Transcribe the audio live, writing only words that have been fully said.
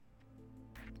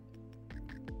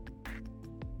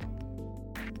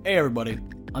Hey everybody.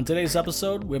 On today's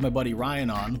episode, we have my buddy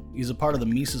Ryan on. He's a part of the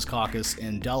Mises Caucus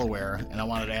in Delaware, and I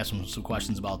wanted to ask him some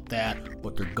questions about that,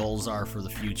 what their goals are for the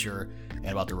future, and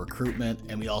about their recruitment.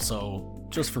 And we also,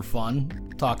 just for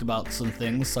fun, talked about some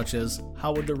things such as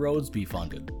how would the roads be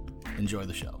funded. Enjoy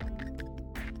the show.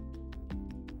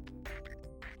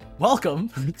 Welcome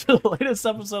to the latest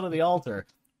episode of The Altar.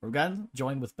 We're again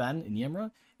joined with Ben and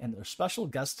Yimra, and their special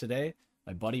guest today,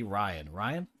 my buddy Ryan.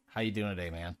 Ryan, how you doing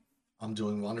today, man? I'm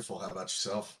doing wonderful. How about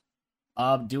yourself?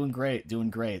 Doing great.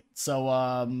 So,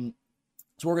 what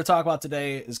we're gonna talk about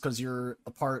today is because you're a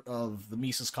part of the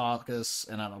Mises Caucus,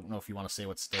 and I don't know if you want to say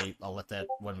what state. I'll let that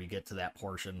when we get to that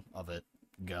portion of it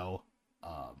go.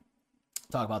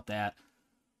 Talk about that.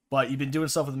 But you've been doing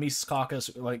stuff with the Mises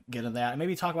Caucus, like get into that, and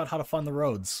maybe talk about how to fund the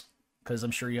roads, because I'm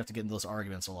sure you have to get into those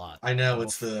arguments a lot. I know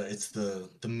it's the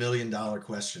 $1 million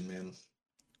question, man.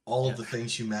 All of the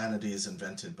things humanity has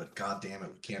invented, but god damn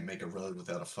it, we can't make a road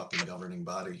without a fucking governing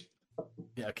body.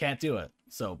 Yeah, can't do it.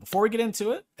 So before we get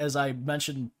into it, as I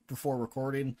mentioned before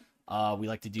recording, we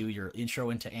like to do your intro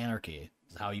into anarchy,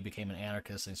 how you became an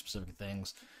anarchist, and specific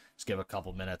things. Just give a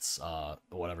couple minutes,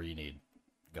 whatever you need.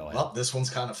 Go ahead. Well, this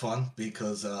one's kind of fun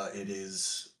because it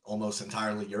is almost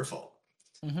entirely your fault.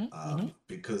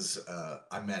 Because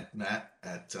I met Matt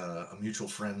at a mutual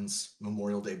friend's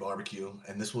Memorial Day barbecue,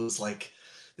 and this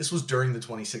was during the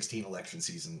 2016 election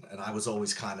season, and I was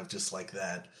always kind of just like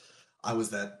that. I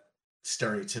was that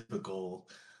stereotypical,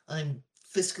 I'm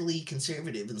fiscally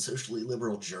conservative and socially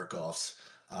liberal jerk-offs.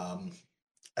 And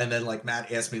then like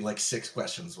Matt asked me like 6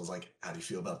 questions, was like, how do you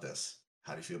feel about this?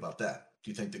 How do you feel about that?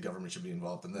 Do you think the government should be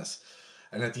involved in this?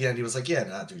 And at the end he was like, yeah,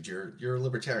 nah, dude, you're a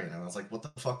libertarian. And I was like, what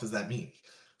the fuck does that mean?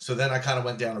 So then I kind of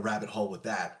went down a rabbit hole with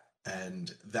that.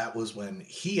 And that was when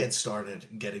he had started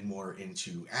getting more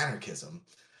into anarchism.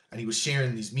 And he was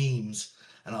sharing these memes,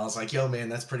 and I was like, yo, man,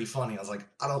 that's pretty funny. I was like,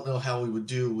 I don't know how we would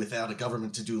do without a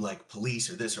government to do, like, police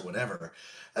or this or whatever.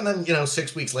 And then,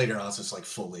 6 weeks later, I was just, like,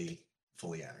 fully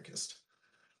anarchist.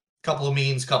 Couple of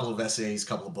memes, couple of essays,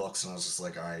 couple of books, and I was just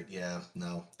like, all right, yeah,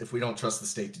 no. If we don't trust the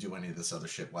state to do any of this other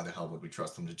shit, why the hell would we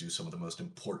trust them to do some of the most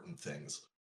important things?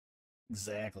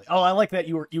 Exactly. Oh, I like that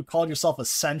you called yourself a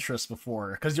centrist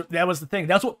before, because that was the thing.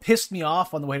 That's what pissed me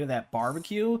off on the way to that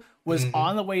barbecue, was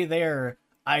on the way there,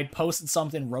 I posted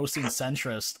something roasting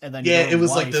centrist, and then it was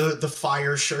like the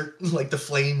fire shirt, like the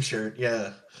flame shirt,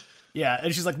 yeah. Yeah,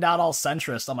 and she's like, not all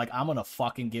centrist. I'm like, I'm gonna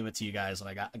fucking give it to you guys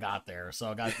when I got there. So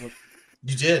I got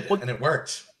you did, and it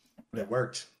worked. It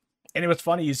worked. And what's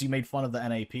funny is you made fun of the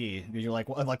NAP because you're like,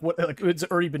 what? Like it's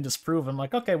already been disproven. I'm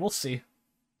like, okay, we'll see.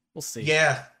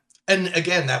 Yeah. And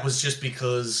again, that was just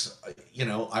because,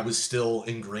 I was still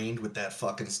ingrained with that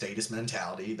fucking status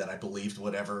mentality that I believed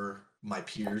whatever my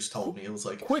peers told me. It was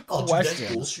like, quick question.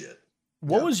 That's bullshit.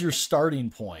 What was your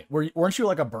starting point? Weren't you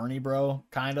like a Bernie bro,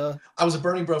 kind of? I was a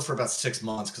Bernie bro for about 6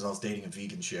 months because I was dating a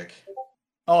vegan chick.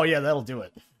 Oh yeah, that'll do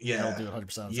it. Yeah, that'll do it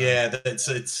 100%. Yeah,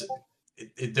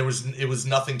 it was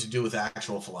nothing to do with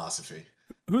actual philosophy.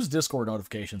 Whose Discord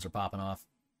notifications are popping off?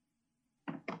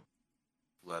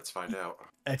 Let's find out.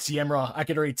 It's Yimra. I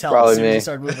could already tell Probably as soon as me. he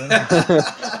started moving.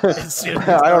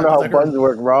 I don't know how buttons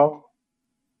work, bro.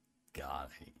 God,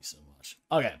 I hate you so much.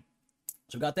 Okay,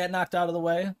 so we got that knocked out of the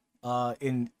way.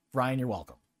 And Ryan, you're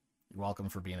welcome. You're welcome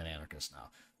for being an anarchist now.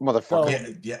 Motherfucker.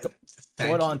 So, yeah.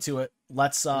 Going on to it.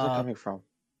 Let's Where's it coming from?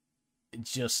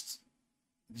 just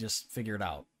figure it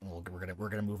out. We're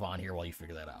gonna move on here while you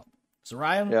figure that out. So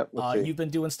Ryan, you've been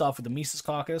doing stuff with the Mises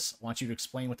Caucus. I want you to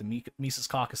explain what the Mises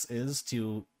Caucus is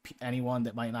to anyone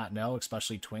that might not know,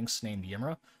 especially twinks named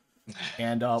Yimra,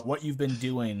 and what you've been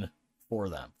doing for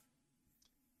them.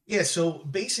 Yeah, so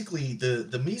basically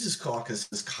the Mises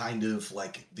Caucus is kind of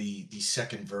like the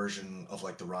second version of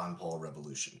like the Ron Paul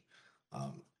revolution.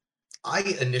 I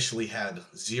initially had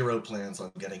zero plans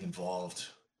on getting involved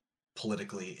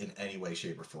politically in any way,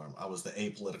 shape, or form. I was the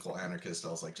apolitical anarchist. I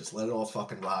was like, just let it all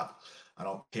fucking rot. I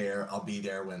don't care. I'll be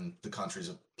there when the country's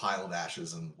a pile of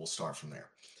ashes, and we'll start from there.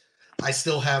 I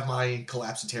still have my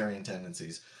collapsitarian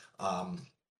tendencies.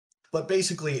 But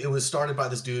basically, it was started by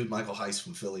this dude, Michael Heiss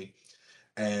from Philly.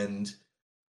 And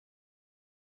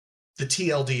the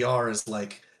TLDR is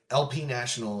like, LP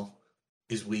National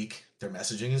is weak. Their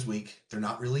messaging is weak. They're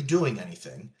not really doing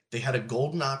anything. They had a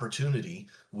golden opportunity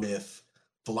with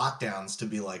the lockdowns to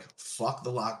be like, fuck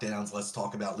the lockdowns, let's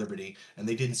talk about liberty. And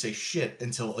they didn't say shit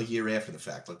until a year after the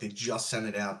fact. Like, they just sent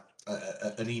it out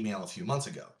an email a few months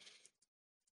ago.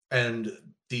 And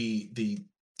the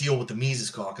deal with the Mises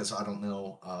Caucus, I don't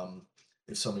know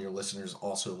if some of your listeners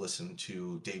also listen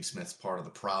to Dave Smith's Part of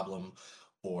the Problem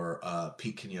or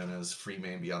Pete Quinones' Free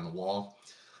Man Beyond the Wall.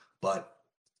 But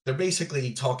they're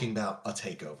basically talking about a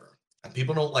takeover. And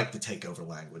people don't like the takeover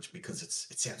language because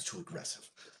it sounds too aggressive.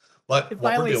 But it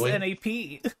what we're violates doing,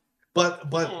 the NAP.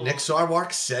 But Nick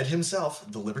Sarwark said himself,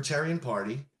 the Libertarian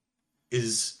Party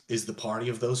is the party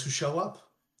of those who show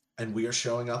up, and we are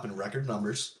showing up in record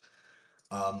numbers.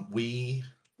 I'm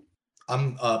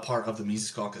part of the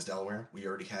Mises Caucus, Delaware. We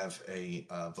already have a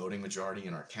voting majority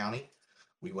in our county.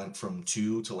 We went from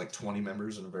 2 to like 20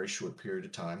 members in a very short period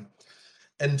of time.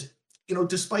 And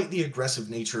despite the aggressive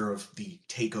nature of the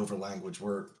takeover language,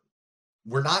 we're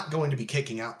not going to be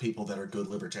kicking out people that are good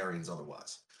libertarians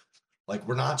otherwise. Like,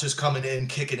 we're not just coming in,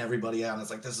 kicking everybody out, and it's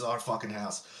like, this is our fucking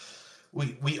house.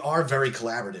 We are very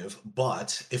collaborative,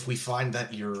 but if we find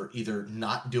that you're either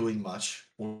not doing much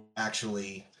or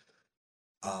actually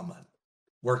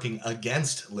working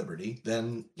against liberty,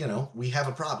 then, we have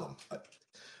a problem.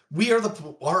 We are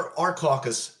our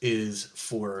caucus is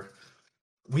for,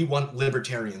 we want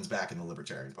libertarians back in the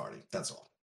Libertarian Party. That's all.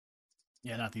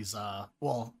 Yeah, not these,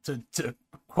 well, to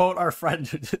quote our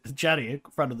friend Jenny,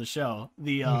 friend of the show,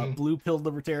 the blue-pilled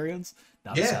libertarians.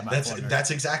 Yeah,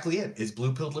 that's exactly it, is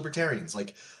blue-pilled libertarians.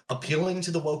 Like, appealing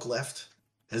to the woke left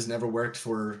has never worked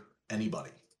for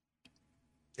anybody.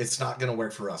 It's not going to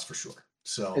work for us, for sure.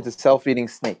 So it's a self-eating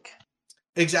snake.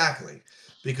 Exactly.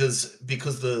 Because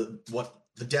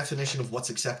the definition of what's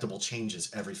acceptable changes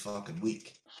every fucking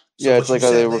week. So yeah, it's like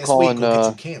they were calling get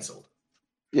you canceled.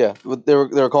 Yeah, they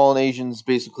were calling Asians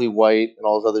basically white and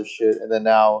all this other shit, and then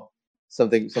now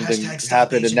something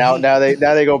happened, and now they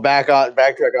go backtrack. I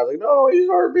was like, no, Asians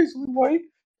are basically white.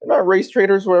 They're not race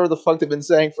traitors, whatever the fuck they've been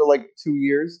saying for like 2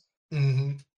 years,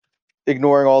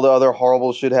 ignoring all the other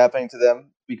horrible shit happening to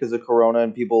them because of Corona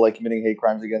and people like committing hate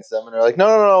crimes against them, and they're like,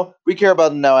 no, we care about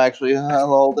them now. Actually,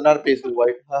 hello, they're not basically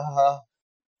white.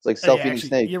 It's like self-eating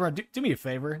snake. You ever do me a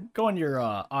favor? Go in your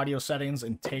audio settings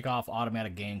and take off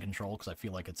automatic gain control because I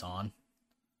feel like it's on.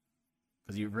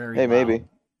 Because you're very loud. Maybe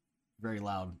very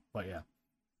loud, but yeah.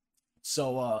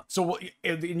 So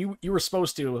you were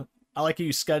supposed to. I like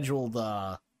you scheduled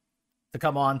to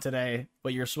come on today,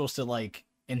 but you're supposed to like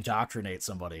indoctrinate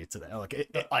somebody today. Like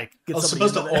I was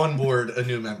supposed to onboard a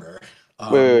new member.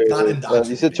 Wait.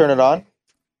 You said turn it on.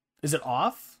 Is it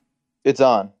off? It's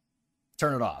on.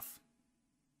 Turn it off.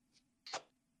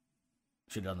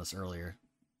 Should have done this earlier.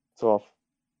 It's off.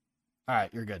 All right,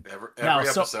 you're good. Every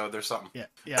episode, there's something. Yeah.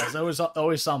 There's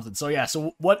always something. So yeah.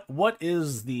 So what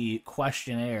is the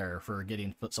questionnaire for getting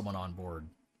to put someone on board?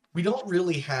 We don't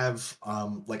really have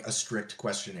like a strict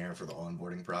questionnaire for the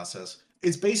onboarding process.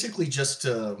 It's basically just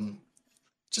to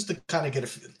kind of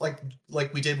get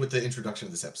like we did with the introduction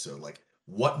of this episode. Like,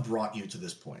 what brought you to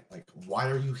this point? Like, why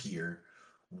are you here?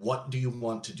 What do you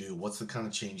want to do? What's the kind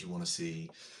of change you want to see?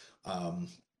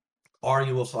 Are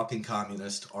you a fucking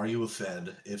communist? Are you a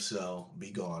Fed? If so, be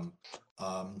gone.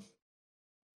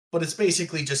 But it's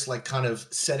basically just like kind of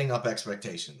setting up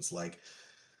expectations. Like,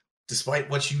 despite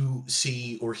what you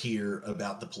see or hear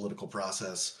about the political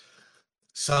process,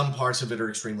 some parts of it are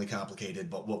extremely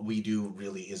complicated, but what we do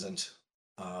really isn't.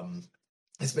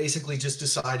 It's basically just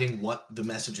deciding what the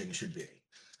messaging should be.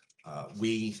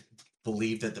 We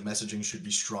believe that the messaging should be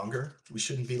stronger. We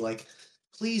shouldn't be like,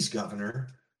 please, governor,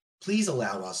 please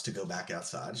allow us to go back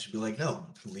outside. It should be like, no,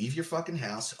 leave your fucking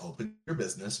house, open your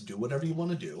business, do whatever you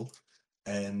want to do.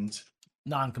 And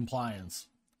non-compliance.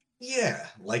 Yeah,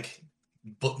 like,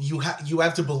 but you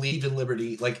have to believe in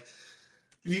liberty. Like,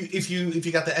 if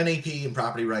you got the NAP and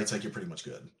property rights, like, you're pretty much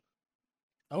good.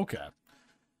 Okay.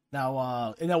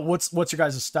 Now, what's your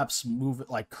guys' steps move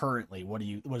like currently? What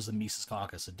is the Mises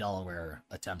Caucus of Delaware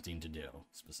attempting to do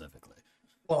specifically?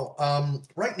 Well,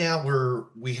 right now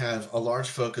we have a large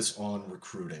focus on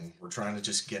recruiting. We're trying to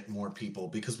just get more people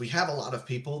because we have a lot of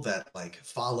people that like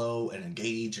follow and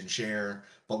engage and share,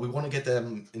 but we want to get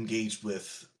them engaged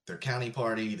with their county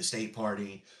party, the state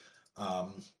party,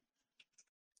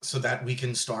 so that we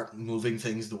can start moving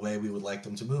things the way we would like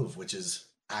them to move, which is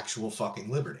actual fucking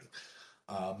liberty.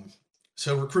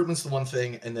 So recruitment's the one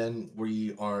thing, and then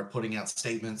we are putting out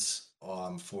statements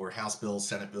for House bills,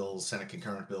 Senate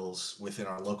concurrent bills within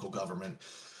our local government.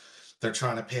 They're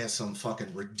trying to pass some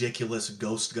fucking ridiculous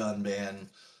ghost gun ban,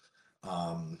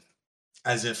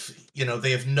 as if,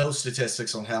 they have no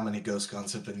statistics on how many ghost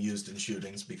guns have been used in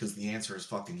shootings, because the answer is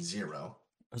fucking zero.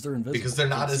 Because they're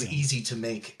not as easy to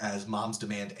make as Moms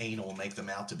Demand Anal make them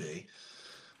out to be.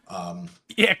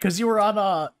 Yeah, because you were on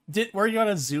were you on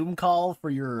a Zoom call for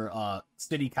your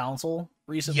city council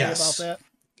recently about that?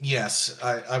 Yes,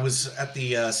 I was at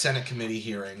the Senate committee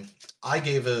hearing. I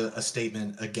gave a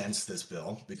statement against this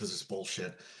bill because it's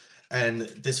bullshit. And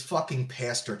this fucking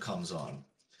pastor comes on.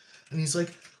 And he's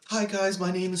like, Hi guys,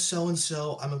 my name is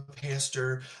so-and-so. I'm a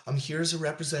pastor. I'm here as a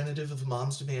representative of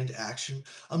Moms Demand Action.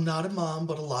 I'm not a mom,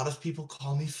 but a lot of people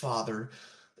call me father.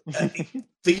 The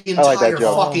I like that entire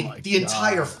joke.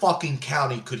 entire fucking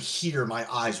county could hear my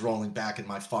eyes rolling back in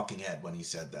my fucking head when he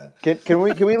said that. Can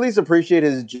we at least appreciate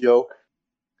his joke?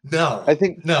 No. I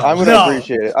think No. I'm gonna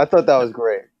appreciate it. I thought that was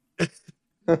great.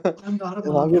 I'm not a A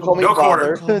mom. lot of people call me No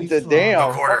father. quarter. Damn.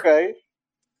 No quarter. Okay.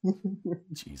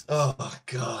 Jesus. Oh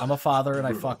god. I'm a father and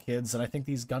I fuck kids, and I think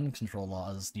these gun control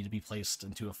laws need to be placed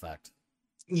into effect.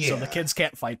 Yeah. So the kids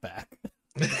can't fight back.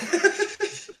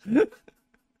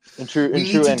 In true We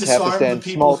need to disarm Ancapistan, the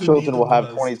people small who children need will them have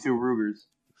the 22 Rugers.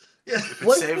 Yeah. If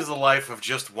it saves the life of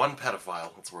just one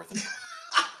pedophile, it's worth it.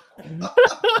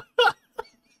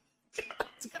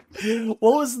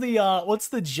 What was the what's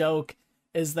the joke?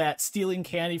 Is that stealing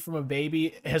candy from a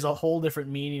baby has a whole different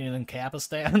meaning in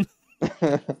Ancapistan?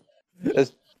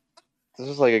 This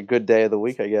is like a good day of the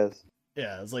week, I guess.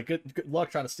 Yeah, it's like good luck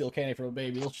trying to steal candy from a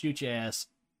baby. They'll shoot your ass.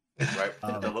 Right.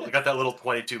 Got that little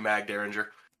 22 mag Derringer.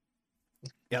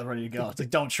 Yeah, ready to go. It's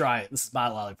like, don't try it. This is my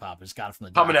lollipop. I just got it from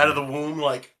the Coming out doctor. of the womb,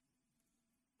 like.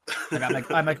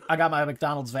 I got my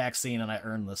McDonald's vaccine and I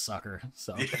earned this sucker.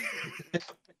 So,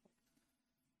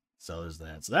 so there's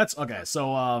that. So that's okay.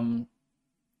 So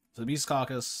so the Mises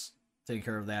Caucus taking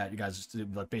care of that. You guys just do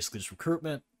like basically just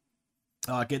recruitment,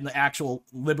 getting the actual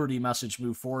liberty message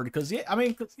moved forward. Because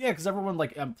because everyone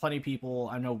like plenty of people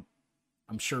I know.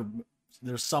 I'm sure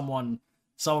there's some of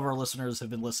our listeners have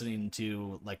been listening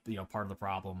to like Part of the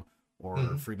Problem or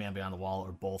Free Man Beyond the Wall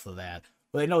or both of that.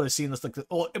 But they know they've seen this. Like,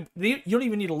 you don't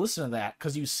even need to listen to that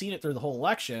because you've seen it through the whole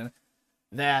election.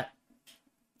 That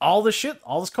all this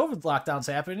COVID lockdown's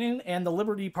happening, and the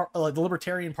the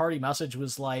Libertarian Party message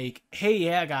was like, "Hey,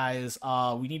 yeah, guys,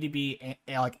 we need to be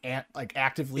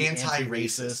actively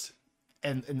anti-racist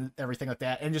and everything like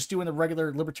that," and just doing the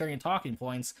regular libertarian talking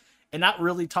points, and not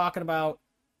really talking about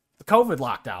the COVID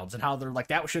lockdowns and how they're like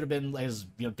that should have been, as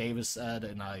Davis said,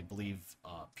 and I believe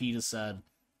Pete has said,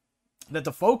 that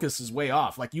the focus is way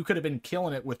off. Like, you could have been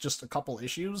killing it with just a couple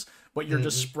issues, but you're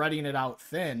just spreading it out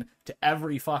thin to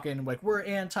every fucking, like, we're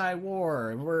anti-war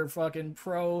and we're fucking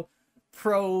pro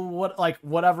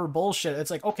whatever bullshit. It's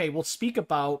like, okay, we'll speak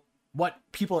about what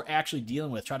people are actually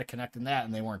dealing with, try to connect in that,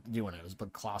 and they weren't doing it. It was a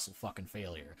colossal fucking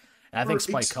failure. And I think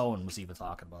Spike Cohen was even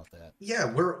talking about that.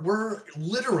 Yeah, we're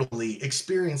literally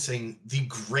experiencing the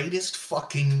greatest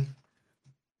fucking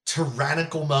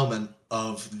tyrannical moment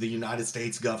of the United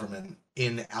States government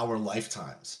in our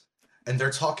lifetimes. And they're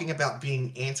talking about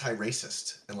being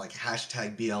anti-racist and like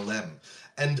 #BLM.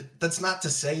 And that's not to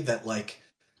say that like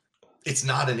it's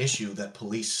not an issue that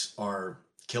police are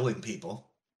killing people.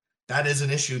 That is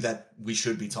an issue that we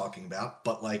should be talking about.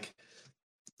 But like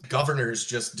governors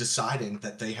just deciding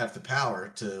that they have the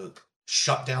power to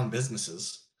shut down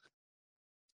businesses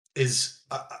is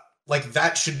like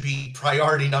that should be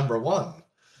priority number one.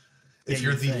 If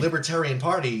you're the Libertarian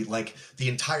Party, like the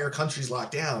entire country's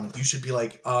locked down, you should be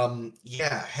like,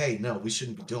 yeah, hey, no, we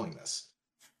shouldn't be doing this.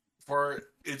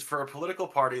 It's for a political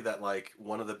party that like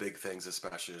one of the big things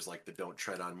especially is like the don't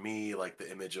tread on me, like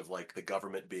the image of like the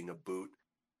government being a boot.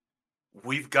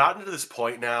 We've gotten to this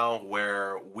point now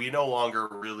where we no longer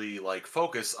really like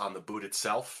focus on the boot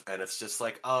itself, and it's just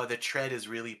like, oh, the tread is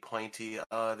really pointy.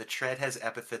 The tread has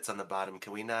epithets on the bottom.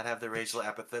 Can we not have the racial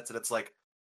epithets? And it's like,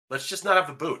 let's just not have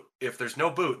the boot. If there's no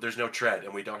boot, there's no tread,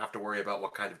 and we don't have to worry about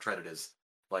what kind of tread it is.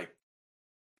 Like,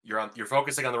 you're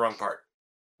focusing on the wrong part.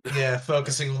 Yeah,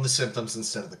 focusing on the symptoms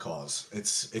instead of the cause.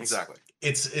 It's exactly.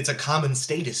 It's a common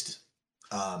statist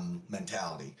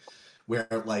mentality where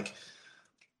like,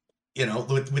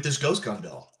 with this ghost gun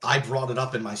bill, I brought it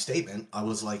up in my statement. I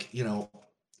was like,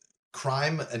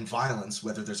 crime and violence,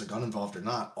 whether there's a gun involved or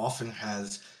not, often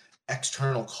has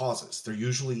external causes. They're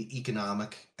usually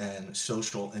economic and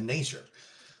social in nature.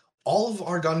 All of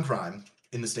our gun crime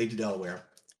in the state of Delaware,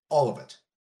 all of it,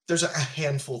 there's a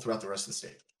handful throughout the rest of the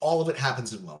state. All of it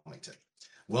happens in Wilmington.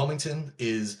 Wilmington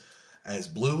is as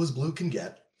blue can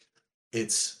get.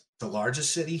 It's the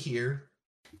largest city here.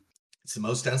 It's the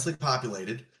most densely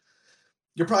populated.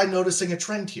 You're probably noticing a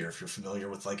trend here if you're familiar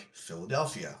with like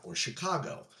Philadelphia or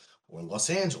Chicago or Los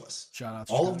Angeles. Shout out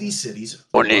to all Chicago. of these cities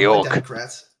or New York,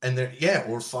 Democrats, and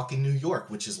or fucking New York,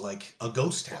 which is like a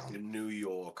ghost town. Fucking New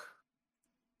York.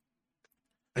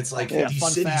 It's like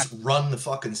these cities run the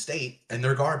fucking state, and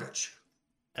they're garbage.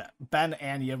 Ben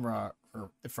and Yimra are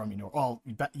from New York. Well,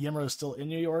 Yimra is still in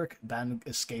New York. Ben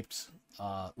escaped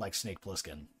like Snake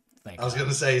Plissken. I was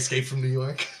gonna say escape from New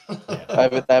York. Yeah.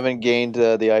 I haven't gained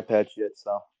the eye patch yet,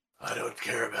 so I don't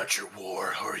care about your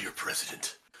war or your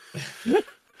president. It's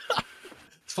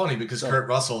funny because Kurt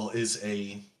Russell is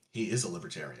a He is a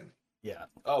libertarian. Yeah.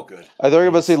 Oh, good. I thought you were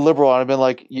about to say liberal, and I've been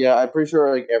like, yeah, I'm pretty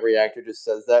sure like every actor just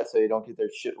says that so they don't get their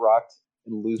shit rocked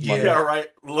and lose money. Yeah, right.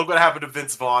 Look what happened to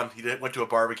Vince Vaughn. He went to a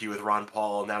barbecue with Ron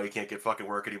Paul, and now he can't get fucking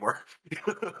work anymore.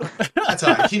 That's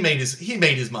all right. He made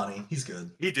his money. He's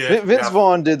good. He did. Vince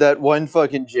Vaughn did that one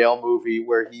fucking jail movie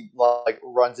where he like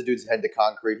runs a dude's head to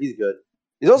concrete. He's good.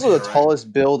 He's also the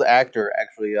tallest build actor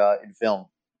actually in film.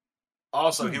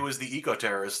 Also, he was the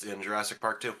eco-terrorist in Jurassic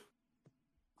Park 2.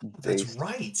 That's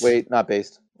right. Wait, not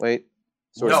based. Wait.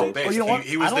 No, based. Well,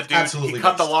 he was the dude. He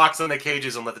cut the locks on the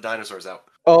cages and let the dinosaurs out.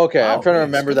 Oh, okay. I'm trying to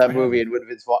remember that movie. And with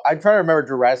Vince Vaughn. I'm trying to remember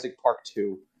Jurassic Park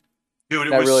 2. Dude,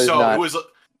 it was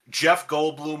Jeff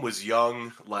Goldblum was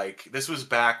young. Like, this was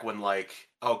back when, like,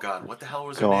 oh god, what the hell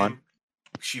was her name?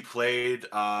 She played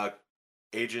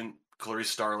Agent Clarice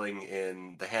Starling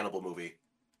in the Hannibal movie.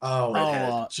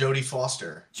 Oh, Jodie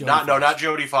Foster. Not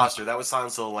Jodie Foster. That was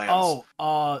Silence of the Lambs.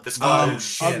 This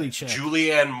was ugly chick.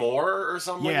 Julianne Moore or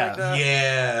something like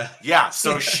that. Yeah.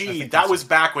 So that was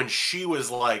back when she was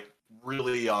like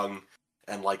really young,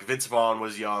 and like Vince Vaughn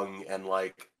was young, and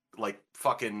like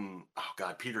fucking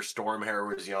Peter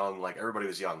Stormare was young. Like everybody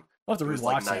was young. I'll have to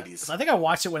rewatch that. 90s. I think I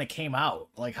watched it when it came out.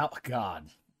 Like how God.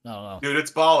 I don't know. Dude,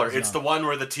 it's baller. It's the one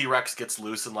where the T-Rex gets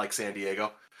loose in like San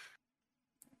Diego.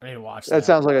 I need to watch that. That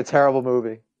sounds like a terrible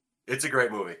movie. It's a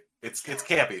great movie. It's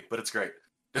campy, but it's great.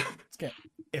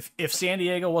 If San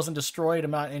Diego wasn't destroyed, I'm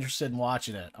not interested in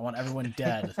watching it. I want everyone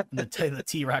dead and the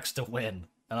T-Rex to win.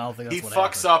 And I don't think that's what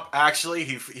fucks up.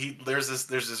 Actually, there's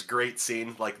this great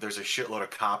scene. Like there's a shitload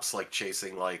of cops like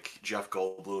chasing like Jeff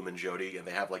Goldblum and Jodie, and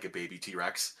they have like a baby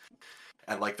T-Rex.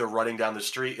 And, like, they're running down the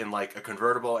street in, like, a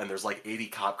convertible, and there's, like, 80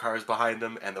 cop cars behind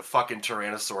them, and the fucking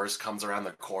Tyrannosaurus comes around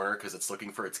the corner because it's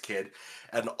looking for its kid,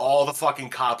 and all the fucking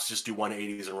cops just do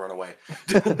 180s and run away.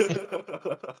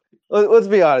 Let's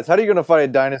be honest. How are you going to fight a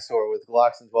dinosaur with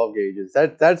Glocks and 12 gauges?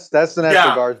 That's the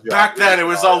National Guard's job. Back then, it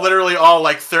was literally all,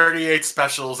 like, 38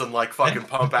 specials and, like, fucking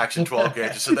pump-action 12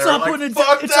 gauges. So it's not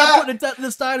putting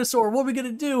this dinosaur. What are we going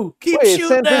to do? Keep shooting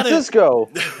San at Francisco.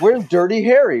 Where's Dirty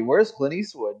Harry? Where's Clint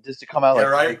Eastwood? Just to come out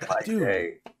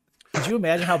Dude, could you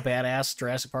imagine how badass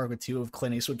Jurassic Park 2 of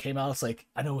Clint Eastwood came out? It's like,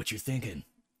 I know what you're thinking.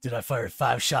 Did I fire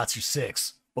 5 shots or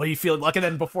 6? Well, you feel like, and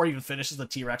then before he even finishes, the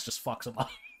T-Rex just fucks him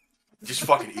up. Just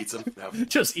fucking eats him.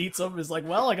 Just eats him. Is like,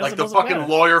 well, I guess like it the fucking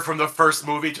matter. lawyer from the first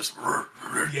movie. Just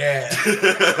yeah.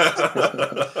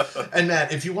 And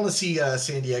Matt, if you want to see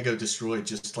San Diego destroyed,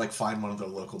 just like find one of their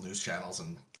local news channels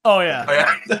and. Oh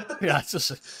yeah. Yeah.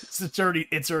 It's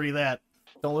already that.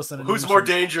 Don't listen to Who's more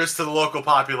dangerous to the local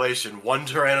population? One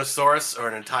Tyrannosaurus or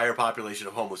an entire population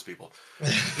of homeless people?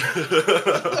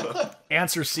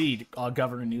 Answer C,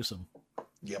 Governor Newsom.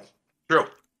 Yep. True.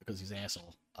 Because he's an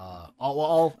asshole.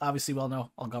 Obviously, well,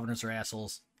 no, all governors are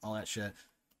assholes. All that shit.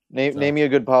 Name me a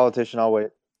good politician. I'll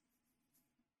wait.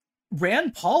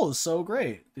 Rand Paul is so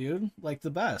great, dude. Like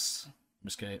the best. I'm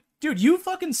just kidding. Dude, you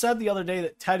fucking said the other day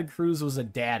that Ted Cruz was a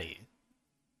daddy.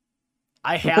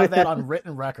 I have that on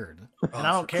written record, and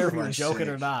I don't care if you're joking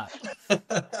or not. Look,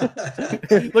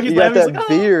 you got that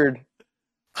beard.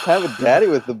 Have a daddy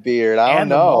with the beard. I don't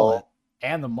know.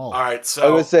 And the mullet. All right, so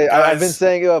I would say I've been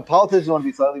saying politicians want to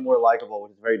be slightly more likable,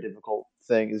 which is a very difficult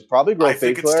thing. Is probably grow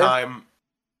facial hair.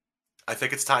 I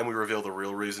think it's time we reveal the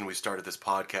real reason we started this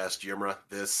podcast, Jimra.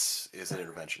 This is an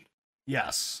intervention.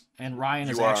 Yes, and Ryan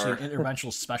is actually an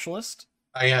interventional specialist.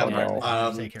 I am.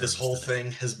 This whole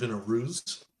thing has been a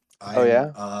ruse.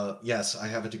 Yes, I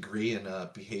have a degree in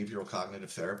behavioral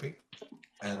cognitive therapy,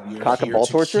 and we are here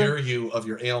to cure you of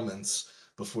your ailments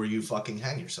before you fucking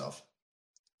hang yourself.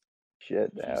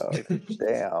 Shit, no.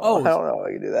 Damn. I don't know how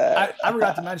you do that. I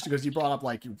forgot to mention because you brought up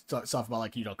like stuff about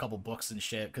like a couple books and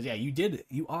shit. Because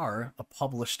you are a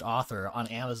published author on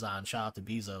Amazon. Shout out to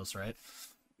Bezos, right?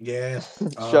 Yeah.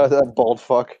 Shout out to that bald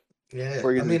fuck. Yeah.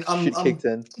 I mean, I'm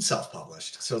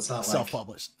self-published, so it's not like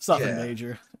self-published. It's nothing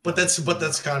major. But that's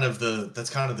kind of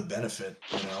the benefit,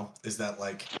 is that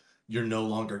like you're no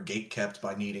longer gatekept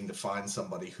by needing to find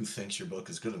somebody who thinks your book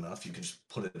is good enough. You can just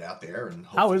put it out there and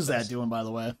hope. How is that doing, by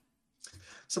the way?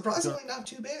 Surprisingly, not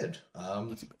too bad.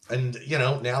 And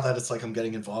now that it's like I'm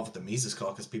getting involved with the Mises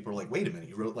Caucus, people are like, "Wait a minute,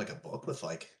 you wrote like a book with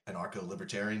like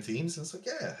anarcho-libertarian themes?" And it's like,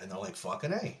 "Yeah," and they're like,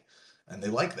 "Fucking A," and they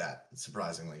like that.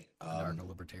 Surprisingly,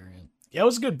 anarcho-libertarian. Yeah, it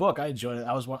was a good book. I enjoyed it.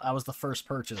 I was the first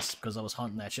purchase because I was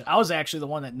hunting that shit. I was actually the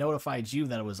one that notified you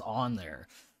that it was on there.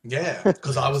 Yeah,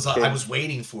 because I was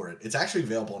waiting for it. It's actually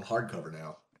available in hardcover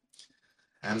now.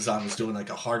 Amazon was doing like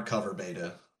a hardcover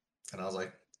beta, and I was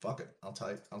like, "Fuck it, I'll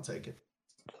take it."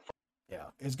 Yeah,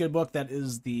 it's a good book. That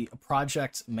is the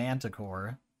Project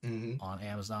Manticore on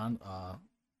Amazon.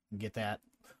 Get that.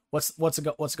 What's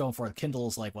it going for? The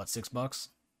Kindle's like what, $6?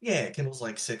 Yeah, Kindle's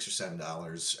like $6 or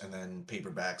 $7, and then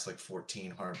paperbacks like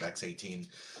 14, hardbacks 18.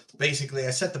 Basically, I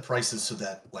set the prices so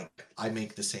that like I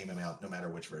make the same amount no matter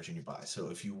which version you buy. So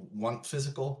if you want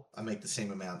physical, I make the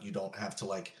same amount. You don't have to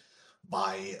like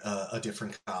buy a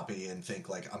different copy and think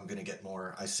like I'm gonna get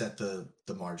more. I set the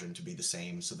margin to be the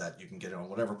same so that you can get it on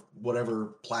whatever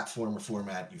platform or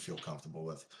format you feel comfortable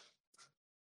with.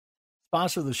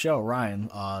 Sponsor of the show, Ryan.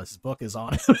 His book is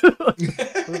on.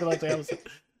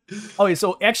 Okay,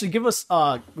 so actually give us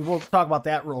we'll talk about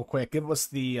that real quick. Give us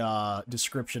the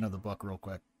description of the book real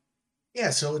quick.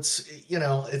 Yeah, so it's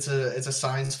it's a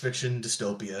science fiction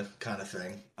dystopia kind of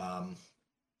thing.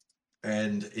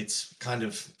 And it's kind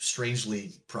of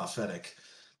strangely prophetic.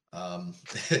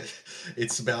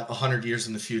 It's about 100 years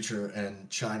in the future, and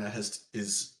China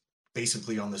is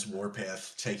basically on this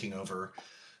warpath, taking over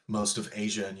most of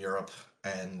Asia and Europe,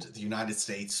 and the United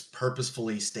States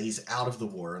purposefully stays out of the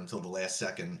war until the last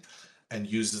second and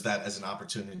uses that as an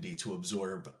opportunity to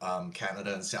absorb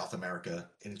Canada and South America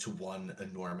into one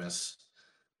enormous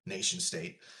nation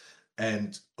state.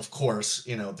 And of course,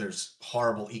 there's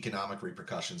horrible economic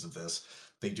repercussions of this.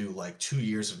 They do like 2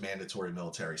 years of mandatory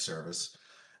military service,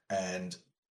 and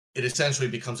it essentially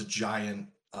becomes a giant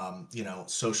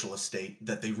socialist state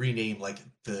that they rename like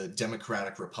the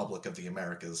Democratic Republic of the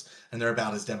Americas, and they're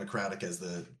about as democratic as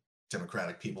the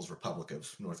Democratic People's Republic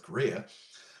of North Korea.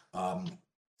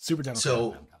 Super democratic.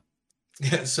 So,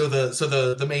 yeah, so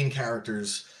the main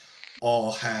characters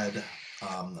all had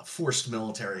forced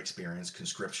military experience,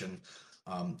 conscription.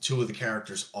 Two of the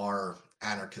characters are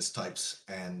anarchist types,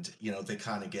 and they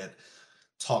kind of get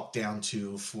talked down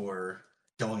to for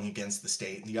going against the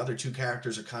state. And the other two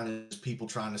characters are kind of just people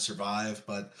trying to survive,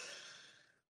 but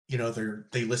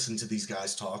they listen to these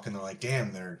guys talk and they're like,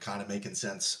 damn, they're kind of making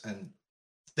sense. And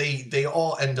they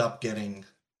all end up getting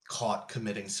caught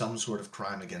committing some sort of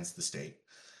crime against the state,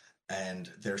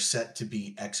 and they're set to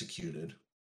be executed.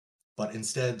 But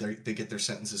instead, they get their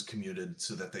sentences commuted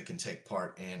so that they can take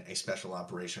part in a special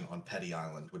operation on Petty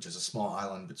Island, which is a small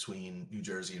island between New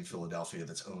Jersey and Philadelphia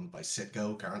that's owned by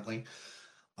Citgo currently.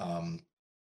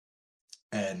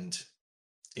 And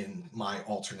in my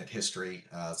alternate history,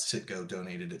 Citgo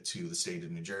donated it to the state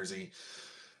of New Jersey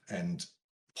and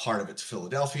part of it to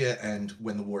Philadelphia. And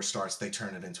when the war starts, they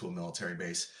turn it into a military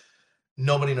base.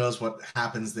 Nobody knows what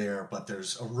happens there, but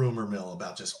there's a rumor mill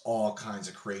about just all kinds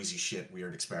of crazy shit,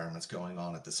 weird experiments going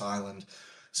on at this island.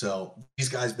 So these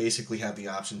guys basically have the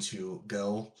option to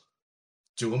go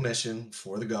do a mission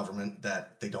for the government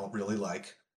that they don't really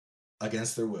like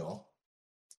against their will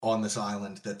on this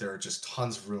island, that there are just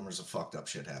tons of rumors of fucked up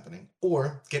shit happening,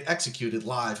 or get executed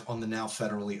live on the now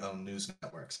federally owned news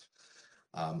networks.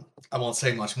 I won't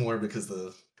say much more because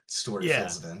the story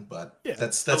fills it in, but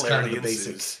that's kind of the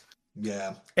basics.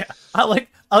 Yeah. I like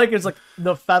it's like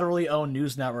the federally owned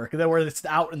news network where it's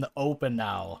out in the open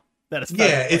now. That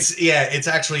it's it's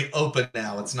actually open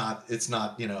now. It's not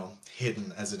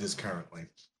hidden as it is currently.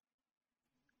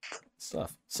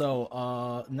 Stuff.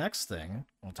 So next thing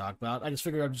we'll talk about, I just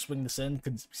figured I'd just bring this in,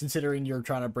 considering you're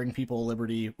trying to bring people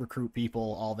liberty, recruit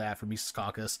people, all that for Mises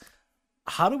Caucus.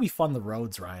 How do we fund the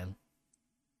roads, Ryan?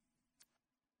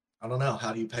 I don't know.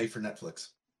 How do you pay for Netflix?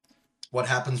 What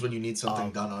happens when you need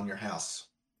something done on your house?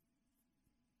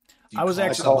 I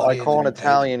call an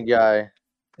Italian guy,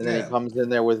 and then he comes in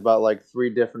there with about like 3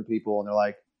 different people, and they're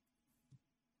like,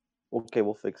 "Okay,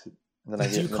 we'll fix it." And then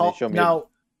they show me. Now,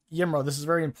 Yimro, this is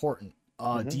very important.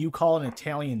 Do you call an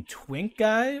Italian twink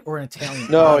guy or an Italian?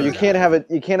 No, you can't have it.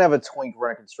 You can't have a twink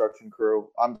run a construction crew.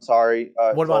 I'm sorry.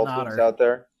 What about an otter out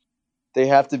there? They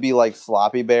have to be like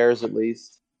sloppy bears at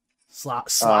least.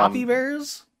 Sloppy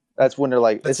bears? That's when they're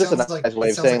like. It's just a nice way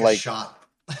of saying like. Shot.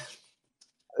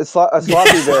 A sloppy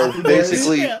bear is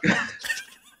basically.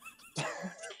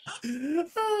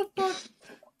 Oh fuck.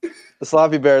 The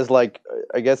sloppy bear is like,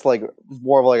 I guess, like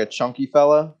more of like a chunky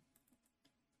fella.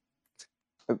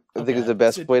 I think is the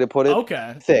best way to put it.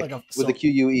 Okay. Thick with a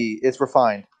QUE. It's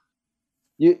refined.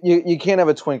 You can't have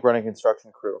a twink running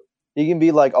construction crew. You can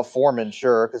be like a foreman,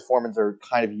 sure, because foremans are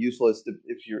kind of useless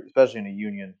if you're, especially in a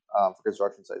union for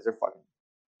construction sites. They're fucking.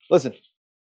 Listen,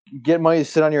 get money to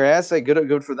sit on your ass. Like,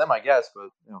 good for them, I guess. But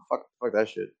fuck that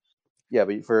shit. Yeah,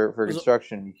 but for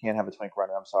construction, you can't have a twink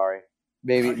running. I'm sorry.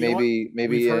 Maybe.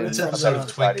 This episode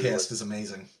of Twincast is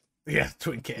amazing. Yeah,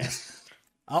 Twincast.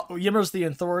 Yimmer's the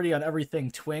authority on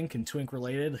everything twink and twink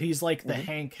related. He's like the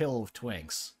Hank Hill of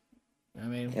twinks. I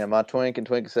mean, yeah, my twink and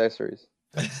twink accessories.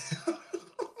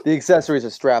 The accessories are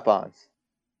strap-ons.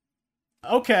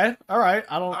 Okay, all right.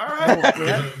 I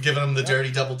don't. Giving him the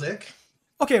dirty double dick.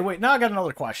 Okay, wait. Now I got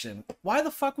another question. Why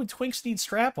the fuck would twinks need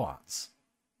strap-ons?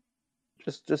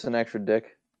 Just an extra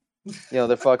dick. You know,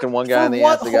 they're fucking one guy For in the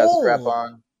what ass. They got a strap hole?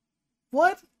 on.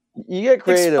 What? You get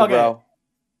creative, Okay. bro.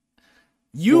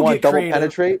 You want get double creative.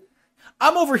 penetrate?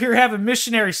 I'm over here having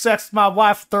missionary sex with my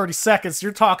wife for 30 seconds.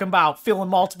 You're talking about filling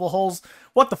multiple holes.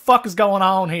 What the fuck is going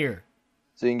on here?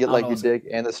 So you can get like your dick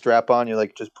and the strap on. You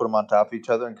like just put them on top of each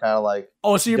other and kind of like.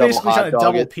 Oh, so you're basically trying to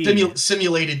double P.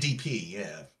 Simulated DP,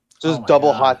 yeah. Just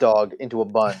double hot dog into a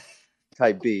bun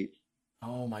type beat.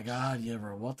 Oh my god,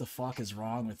 Yivra, what the fuck is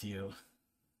wrong with you?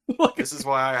 This is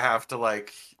why I have to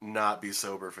like not be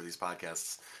sober for these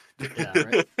podcasts. Yeah,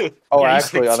 right? Oh, yeah,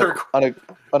 actually,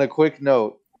 on a quick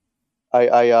note,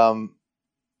 I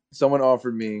someone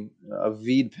offered me a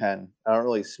Veed pen. I don't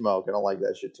really smoke. I don't like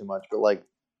that shit too much, but like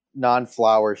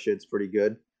non-flower shit's pretty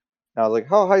good. And I was like,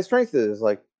 how high strength is it?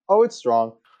 Like, oh, it's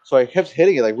strong. So I kept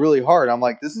hitting it like really hard. I'm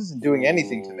like, this isn't doing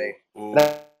anything to me. And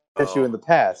I hit you in the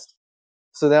past.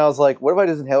 So then I was like, what if I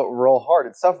just roll hard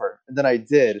and suffer? And then I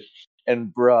did.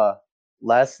 And bruh,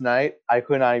 last night I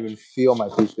could not even feel my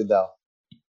peach vidal.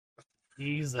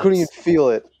 Jesus. Couldn't even feel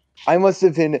it. I must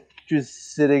have been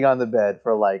just sitting on the bed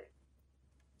for like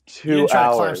 2 hours. You didn't try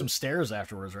to climb some stairs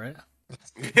afterwards, right?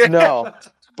 No,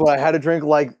 but I had to drink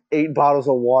like 8 bottles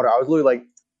of water. I was literally like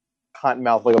cotton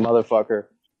mouth like a motherfucker.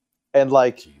 And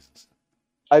like, Jesus.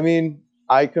 I mean,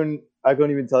 I couldn't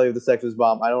even tell you if the sex was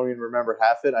bomb. I don't even remember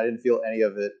half it. I didn't feel any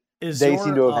of it. They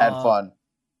seem to have had fun.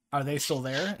 Are they still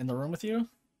there in the room with you?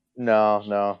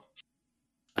 No.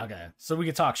 Okay, so we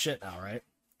can talk shit now, right?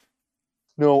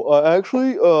 No,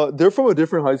 actually, they're from a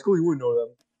different high school. You wouldn't know them.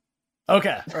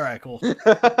 Okay, all right, cool.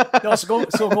 No,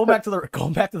 so going back to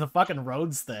the fucking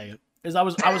roads thing, is I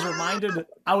was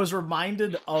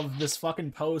reminded of this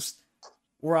fucking post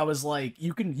where I was like,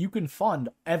 you can fund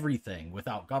everything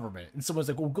without government, and someone's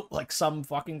like, well, like some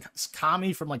fucking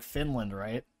commie from like Finland,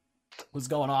 right, was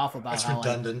going off about that's how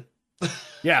redundant.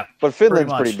 Yeah, but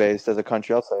Finland's pretty based as a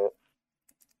country. I'll say it.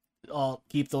 I'll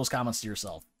keep those comments to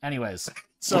yourself. Anyways,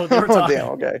 so they were talking. Damn,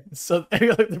 okay. So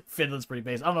Finland's pretty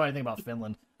based. I don't know anything about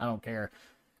Finland. I don't care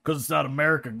because it's not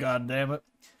America. God damn it.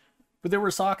 But they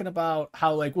were talking about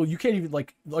how like, well, you can't even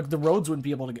like the roads wouldn't be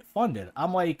able to get funded.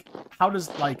 I'm like, how does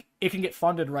like it can get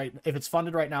funded right? If it's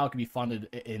funded right now, it can be funded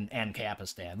in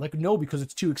Ancapistan. Like no, because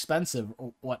it's too expensive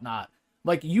or whatnot.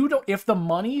 Like, you don't, if the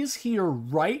money is here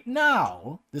right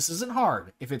now, this isn't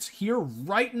hard. If it's here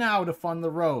right now to fund the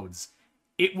roads,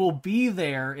 it will be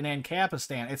there in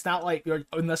Ancapistan. It's not like,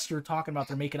 unless you're talking about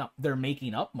they're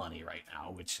making up money right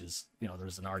now, which is,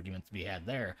 there's an argument to be had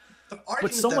there. The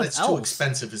argument that it's too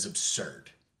expensive is absurd.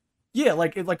 Yeah,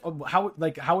 how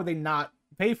would they not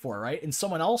pay for it, right? And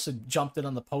someone else had jumped in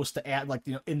on the post to add,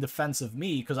 in defense of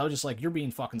me, because I was just like, you're being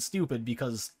fucking stupid,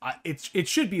 because it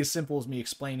should be as simple as me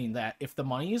explaining that if the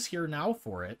money is here now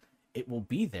for it, it will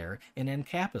be there in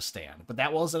Ancapistan. But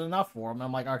that wasn't enough for him.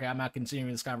 I'm like, okay, I'm not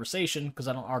continuing this conversation because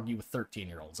I don't argue with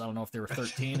 13-year-olds. I don't know if they were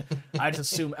 13. I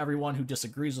just assume everyone who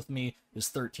disagrees with me is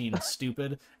 13 and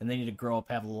stupid, and they need to grow up,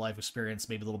 have a little life experience,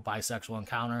 maybe a little bisexual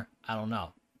encounter. I don't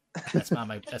know. That's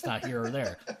not here or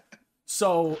there.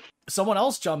 So someone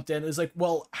else jumped in, is like,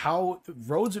 well, how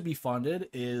roads would be funded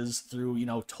is through,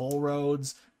 toll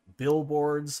roads,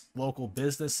 billboards, local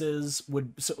businesses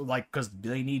because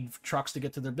they need trucks to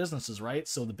get to their businesses, right?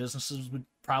 So the businesses would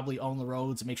probably own the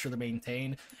roads and make sure they're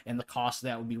maintained, and the cost of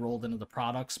that would be rolled into the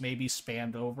products, maybe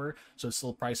spanned over, so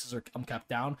still prices are kept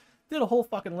down. Did a whole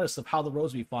fucking list of how the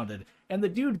roads would be funded, and the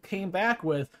dude came back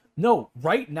with, no,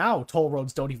 right now toll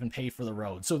roads don't even pay for the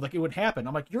road, so it would happen.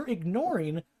 I'm like, you're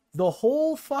ignoring the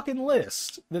whole fucking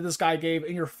list that this guy gave,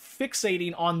 and you're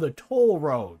fixating on the toll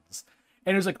roads.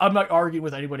 And it's like, I'm not arguing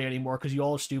with anybody anymore because you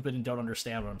all are stupid and don't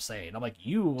understand what I'm saying. I'm like,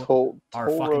 toll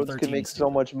fucking roads 13 can make stupid. so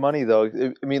much money, though.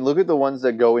 I mean, look at the ones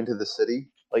that go into the city.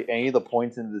 Like, any of the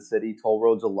points into the city, toll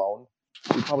roads alone,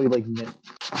 you probably,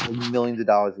 millions of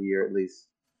dollars a year at least.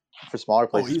 For smaller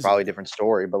places, it's probably a different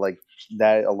story, but,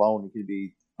 that alone could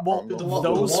be... Well, the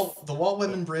Walt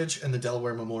Whitman Bridge and the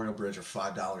Delaware Memorial Bridge are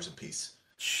 $5 a piece.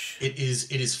 It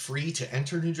is free to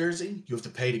enter New Jersey. You have to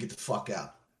pay to get the fuck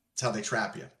out. That's how they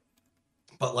trap you.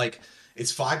 But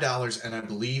it's $5, and I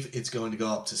believe it's going to go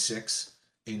up to $6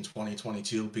 in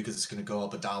 2022 because it's going to go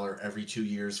up $1 every 2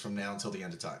 years from now until the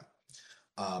end of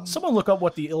time. Someone look up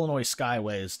what the Illinois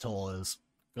Skyways toll is,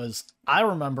 because I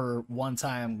remember one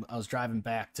time I was driving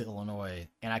back to Illinois,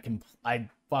 and I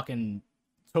fucking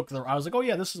took I was like, oh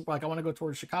yeah, this is I want to go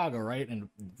towards Chicago, right? And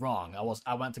wrong.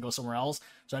 I went to go somewhere else,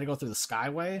 so I had to go through the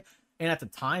Skyway, and at the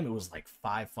time it was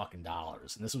 $5 fucking,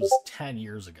 and this was 10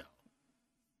 years ago.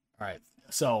 All right,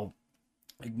 so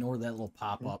ignore that little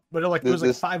pop up, but it was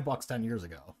 $5 10 years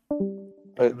ago.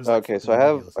 Okay, so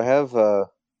I have the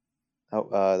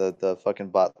fucking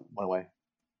bot went away.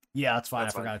 Yeah, that's fine. I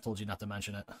forgot I told you not to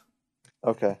mention it.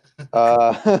 Okay.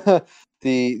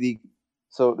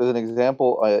 So there's an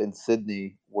example in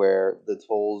Sydney where the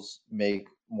tolls make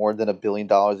more than $1 billion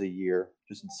a year,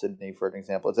 just in Sydney, for an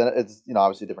example. It's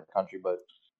obviously a different country, but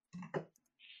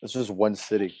it's just one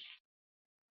city.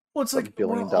 Well, it's like $1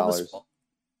 billion.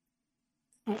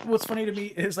 What's funny to me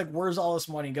is like, where's all this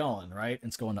money going? Right?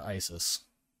 It's going to ISIS.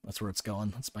 That's where it's going.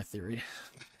 That's my theory.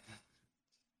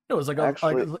 No, it's like,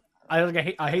 actually,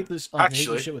 I hate this. I hate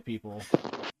this shit with people.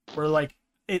 Where like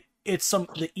it's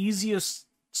the easiest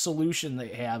solution they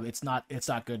have. It's not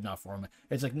good enough for them.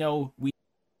 It's like, no, we.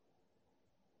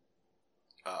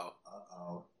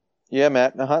 Uh-oh. Yeah,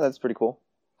 Matt. That's pretty cool.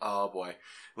 Oh boy,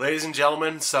 ladies and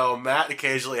gentlemen. So Matt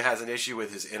occasionally has an issue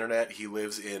with his internet. He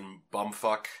lives in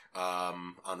bumfuck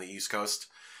on the East Coast.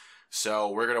 So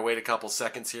we're going to wait a couple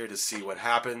seconds here to see what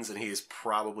happens, and he is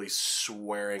probably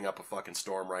swearing up a fucking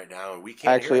storm right now, and we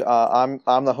can't Actually, I'm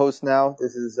the host now.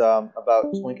 This is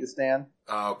about Twinkistan.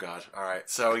 Oh, God. All right.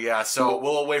 So, yeah,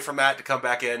 we'll wait for Matt to come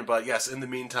back in, but yes, in the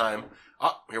meantime...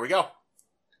 Oh, here we go.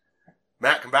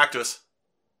 Matt, come back to us.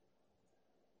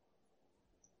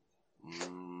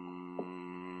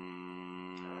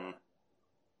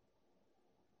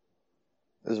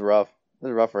 This is rough. This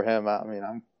is rough for him. I mean,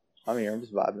 I'm here. I'm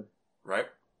just vibing. Right.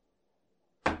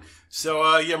 So,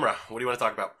 Yimra, what do you want to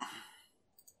talk about?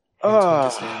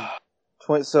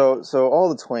 So all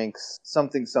the twinks,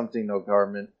 something, no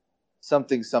government,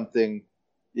 something,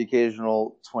 the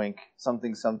occasional twink,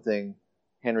 something,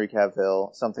 Henry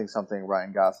Cavill, something,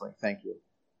 Ryan Gosling. Thank you.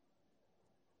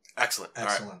 Excellent. All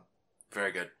right.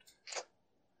 Very good.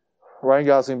 Ryan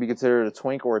Gosling be considered a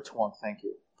twink or a twunk? Thank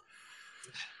you.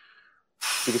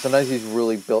 Because sometimes he's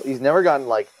really built. He's never gotten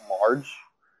like Marge.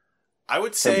 I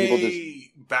would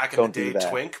say back in the day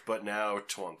twink, but now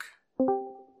twunk.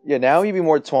 Yeah, now he'd be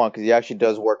more twunk because he actually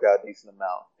does work out a decent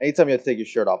amount. Anytime you have to take your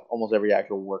shirt off, almost every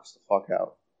actor works the fuck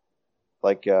out.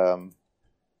 Like, I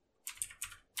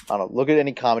don't know, look at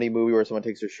any comedy movie where someone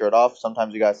takes their shirt off.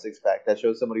 Sometimes you got a six-pack. That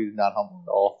shows somebody who's not humble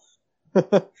at all.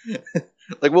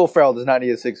 Like, Will Ferrell does not need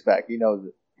a six-pack. He knows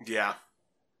it. Yeah.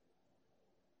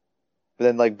 But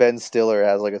then, like, Ben Stiller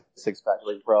has, like, a six-pack.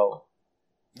 Like, bro,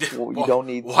 well, you don't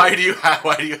need... Why do you have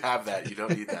that? You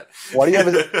don't need that. Why do you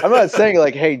have I'm not saying,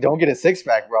 like, hey, don't get a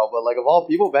six-pack, bro. But, like, of all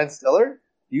people, Ben Stiller?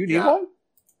 Do you need one?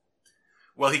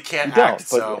 Well, he can't act,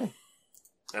 so...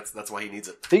 Yeah. That's why he needs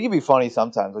it. He can be funny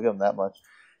sometimes. Look at him that much.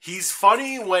 He's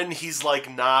funny when he's, like,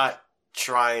 not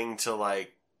trying to,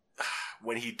 like...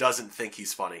 When he doesn't think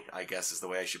he's funny, I guess is the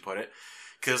way I should put it.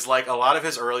 Because, like, a lot of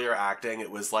his earlier acting,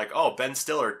 it was like, oh, Ben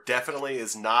Stiller definitely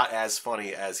is not as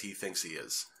funny as he thinks he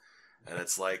is. And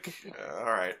it's like, all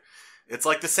right. It's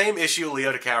like the same issue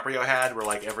Leo DiCaprio had, where,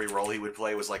 like, every role he would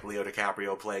play was, like, Leo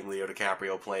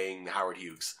DiCaprio playing Howard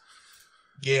Hughes.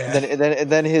 Yeah. And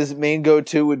then his main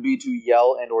go-to would be to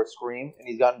yell and or scream, and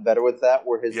he's gotten better with that,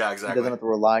 where he doesn't have to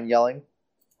rely on yelling.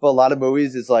 But a lot of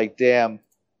movies, it's like, damn,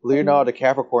 Leonardo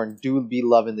DiCaprio do be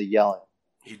loving the yelling.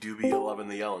 He do be loving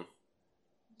the yelling.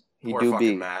 He do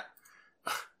be. Matt.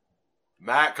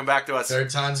 Matt, come back to us.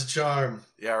 Third time's a charm.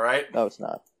 Yeah, right? No, it's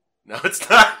not. No, it's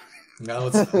not. No,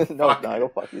 it's not. No, it's not. Go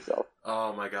fuck yourself.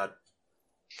 Oh, my God.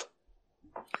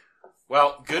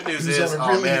 Well, good news is, he was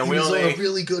on a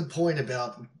really good point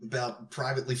about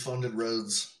privately funded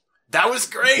roads. That was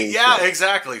great. Yeah,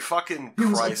 exactly. Fucking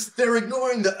Christ. Like, they're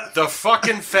ignoring the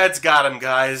fucking feds got him,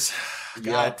 guys.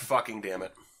 God fucking damn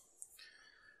it.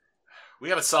 We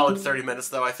got a solid 30 minutes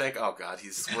though, I think. Oh God,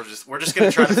 we're just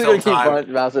gonna try to fill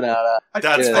time.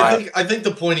 That's fine. I think the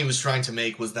point he was trying to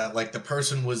make was that like the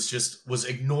person was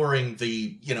ignoring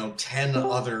the 10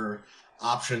 other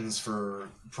options for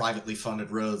privately funded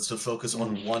roads to focus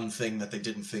on one thing that they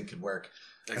didn't think could work.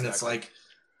 Exactly.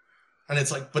 And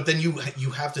it's like, but then you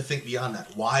have to think beyond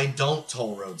that. Why don't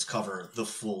toll roads cover the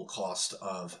full cost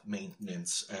of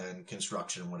maintenance and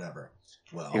construction, whatever?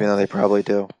 Well, even though they probably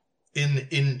do.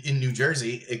 In New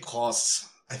Jersey, it costs,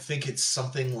 I think it's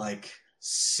something like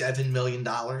 $7 million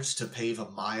to pave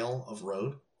a mile of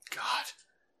road. God.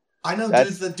 I know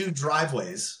dudes that do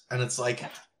driveways, and it's like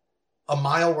a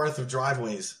mile worth of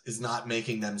driveways is not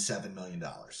making them $7 million.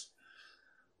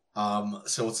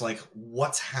 So it's like,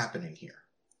 what's happening here?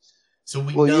 So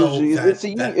we know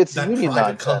that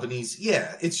private companies,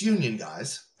 it's union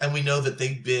guys, and we know that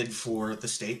they bid for the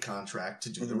state contract to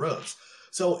do the roads.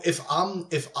 So if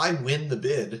I win the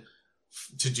bid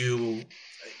to do,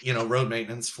 road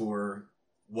maintenance for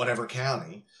whatever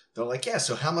county, they're like, yeah,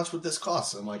 so how much would this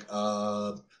cost? I'm like,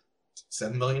 $7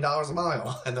 million a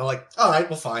mile. And they're like, all right,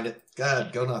 we'll find it. Go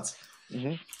ahead, go nuts.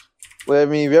 Mm-hmm. Well, I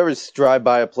mean, if you ever drive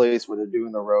by a place where they're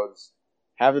doing the roads,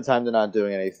 half the time they're not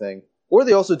doing anything. Or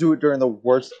they also do it during the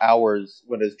worst hours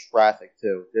when there's traffic,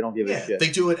 too. They don't give a shit. They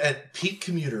do it at peak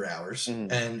commuter hours,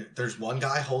 and there's one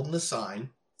guy holding the sign.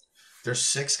 There's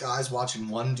 6 guys watching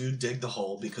one dude dig the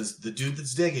hole because the dude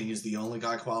that's digging is the only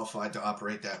guy qualified to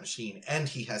operate that machine, and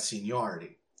he has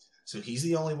seniority. So he's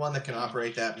the only one that can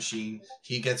operate that machine.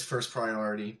 He gets first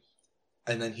priority,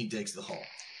 and then he digs the hole.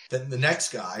 Then the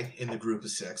next guy in the group of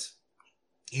 6,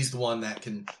 he's the one that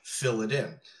can fill it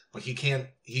in. But he can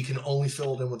only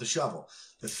fill it in with a shovel.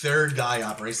 The third guy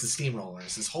operates the steamroller.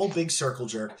 It's this whole big circle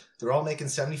jerk. They're all making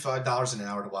 $75 an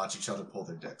hour to watch each other pull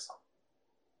their dicks.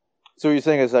 So what you're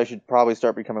saying is I should probably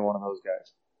start becoming one of those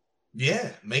guys. Yeah,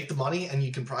 make the money and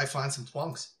you can probably find some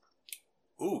twunks.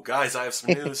 Ooh, guys, I have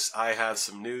some news. I have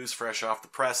some news fresh off the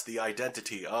press. The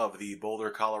identity of the Boulder,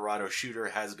 Colorado shooter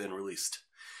has been released.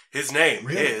 His name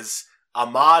is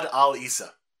Ahmad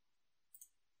Al-Issa.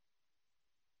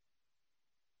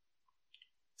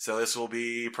 So this will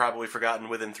be probably forgotten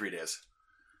within 3 days.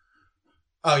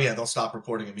 Oh yeah, they'll stop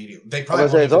reporting immediately. They I probably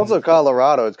was say it's also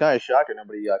Colorado. It's kind of shocking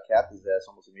nobody capped his ass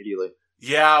almost immediately.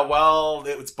 Yeah, well,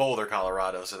 it's Boulder,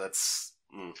 Colorado, so that's...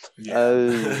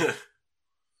 Yeah,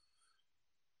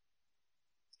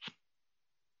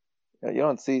 you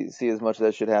don't see as much of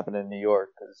that shit happen in New York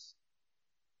because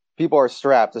people are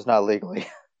strapped, just not legally.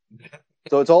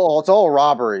 So it's all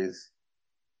robberies.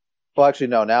 Well, actually,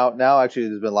 no. Now, actually,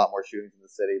 there's been a lot more shootings in the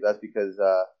city. That's because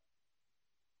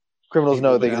criminals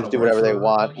know they can just do whatever they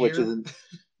want, which isn't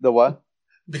the what?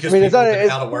 Because people have been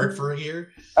out of work for a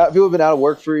year. People have been out of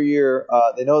work for a year.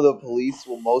 They know the police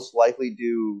will most likely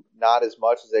do not as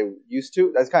much as they used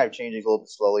to. That's kind of changing a little bit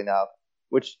slowly now,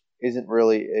 which isn't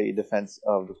really a defense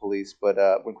of the police. But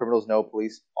when criminals know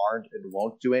police aren't and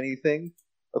won't do anything,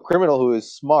 a criminal who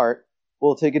is smart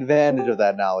will take advantage of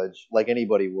that knowledge like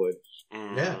anybody would.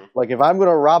 Yeah. Like if I'm going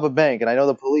to rob a bank and I know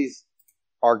the police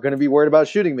are going to be worried about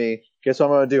shooting me, guess what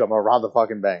I'm going to do? I'm going to rob the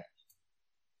fucking bank.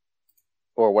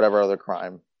 Or whatever other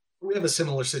crime. We have a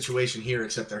similar situation here,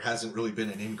 except there hasn't really been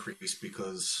an increase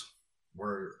because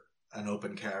we're an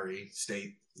open carry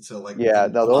state. So like, yeah,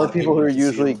 no, the only people who are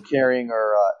usually carrying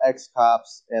are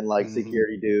ex-cops and like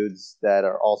security dudes that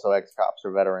are also ex-cops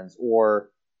or veterans,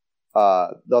 or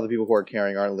the other people who are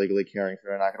carrying aren't legally carrying, so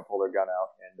they're not going to pull their gun out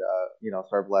and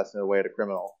start blasting it away at a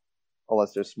criminal,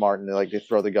 unless they're smart and they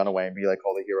throw the gun away and be like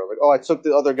all the hero, like, oh, I took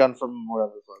the other gun from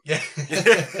whatever. Yeah.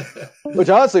 Which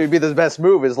honestly would be the best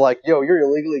move. Is like, yo, you're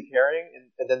illegally carrying,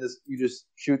 and then you just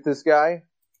shoot this guy,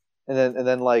 and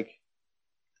then like,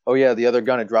 oh yeah, the other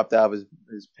gun had dropped out of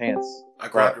his pants. I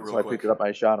grabbed it real quick. I picked it up and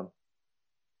I shot him.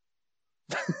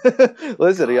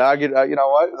 Listen, you know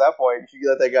what? At that point, you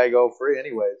let that guy go free,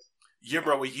 anyways. Yeah,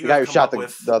 bro. What you the guy who come shot up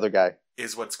with the other guy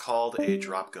is what's called a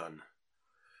drop gun.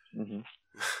 Mm-hmm.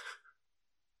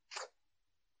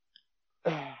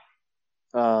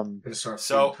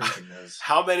 So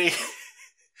how many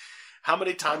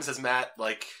times has Matt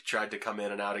tried to come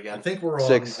in and out again? I think we're on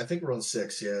 6. I think we're on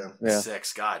 6. Yeah.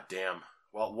 6. God damn.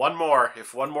 Well, one more.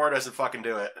 If one more doesn't fucking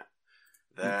do it,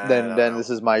 then this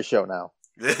is my show now.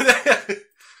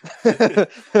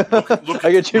 look,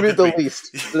 I contribute the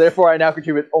least, so therefore I now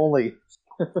contribute only.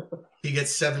 He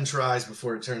gets 7 tries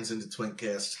before it turns into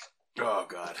Twinkcast. Oh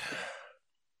god.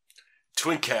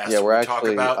 Twinkcast. Yeah, we're talking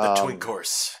actually about the Twink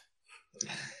course.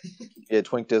 Yeah,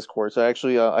 Twink Discourse. I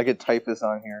actually I could type this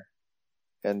on here,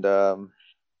 and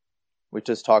we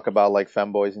just talk about like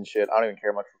femboys and shit. I don't even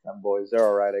care much for femboys. They're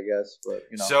all right, I guess, but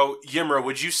you know. So Yimra,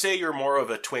 would you say you're more of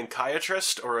a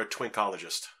twinkiatrist or a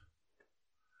twinkologist?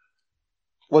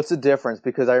 What's the difference?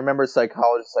 Because I remember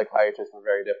psychiatrists were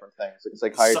very different things.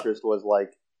 Like, a psychiatrist was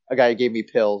like a guy who gave me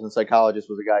pills, and psychologist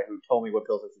was a guy who told me what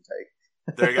pills I should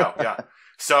take. There you go. Yeah.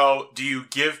 So, do you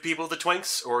give people the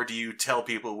twinks, or do you tell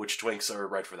people which twinks are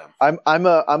right for them? I'm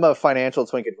a financial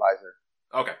twink advisor.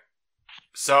 Okay.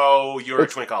 So you're a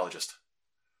twinkologist.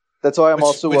 That's why I'm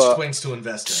also which twinks to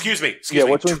invest in. Excuse me.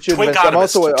 What twinks should invest? I'm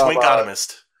also a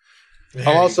twinkonomist.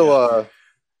 I'm also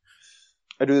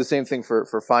I do the same thing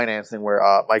for financing, where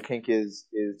my kink is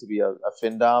to be a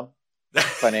FinDom,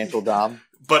 financial dom.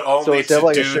 But only so instead of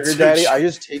like a dudes sugar daddy, I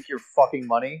just take your fucking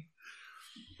money,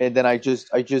 and then I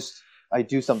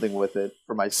do something with it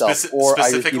for myself, or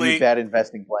I just give you bad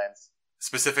investing plans.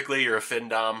 Specifically, you're a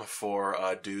FinDom for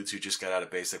dudes who just got out of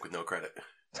basic with no credit.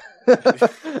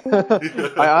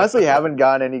 I honestly haven't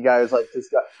gotten any guys like this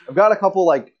guy. I've got a couple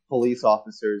like police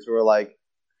officers who are like,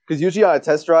 because usually on a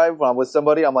test drive when I'm with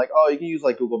somebody, I'm like, oh, you can use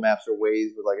like Google Maps or Waze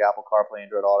with like Apple CarPlay,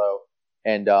 Android Auto,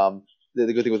 and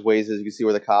the good thing with Waze is you can see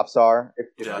where the cops are if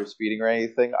you're speeding or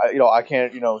anything. I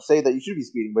can't say that you should be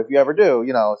speeding, but if you ever do,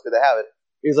 it's good to have it.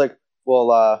 He's like,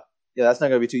 well, yeah, that's not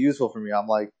gonna be too useful for me. I'm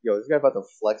like, yo, this guy about to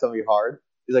flex on me hard.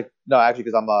 He's like, no, actually,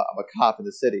 because I'm a cop in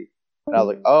the city. And I was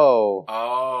like,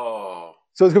 Oh.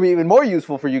 So it's gonna be even more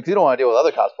useful for you because you don't want to deal with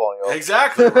other cops following you.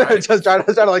 Exactly. Right. just trying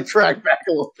to like track back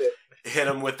a little bit. Hit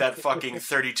him with that fucking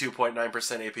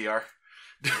 32.9%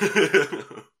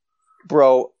 APR.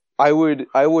 Bro, I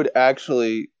would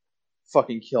actually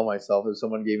fucking kill myself if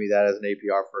someone gave me that as an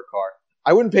APR for a car.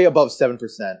 I wouldn't pay above 7%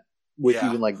 with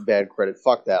even like bad credit.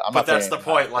 Fuck that. But that's the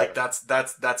point. Like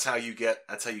that's how you get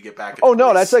back. Oh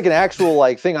no, that's like an actual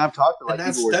like thing I've talked to. Like, and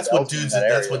that's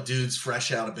what dudes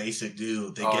fresh out of basic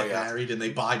do. They get married and they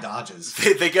buy Dodges.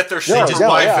 They get their shit just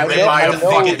wife and they buy a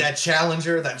fucking that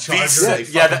Challenger, that Charger. They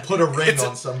fucking put a ring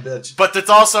on some bitch. But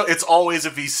it's always a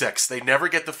V6. They never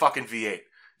get the fucking V8.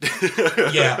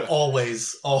 Yeah,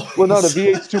 always. Well, no, the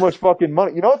V8's too much fucking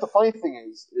money. You know what the funny thing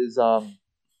is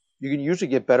you can usually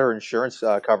get better insurance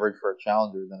coverage for a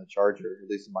Challenger than a Charger. At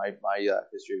least in my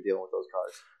history of dealing with those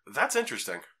cars. That's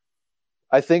interesting.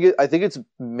 I think it's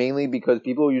mainly because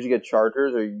people who usually get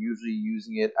Chargers are usually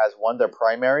using it as their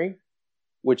primary,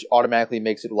 which automatically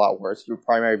makes it a lot worse. Your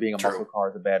primary being a muscle car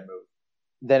is a bad move.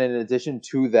 Then in addition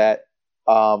to that,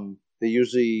 they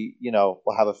usually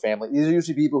will have a family. These are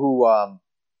usually people who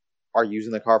are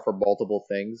using the car for multiple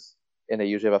things. And they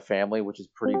usually have a family, which is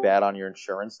pretty bad on your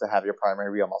insurance to have your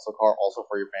primary be a muscle car also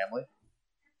for your family.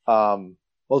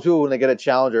 Most people, when they get a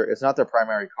Challenger, it's not their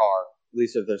primary car. At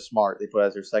least if they're smart, they put it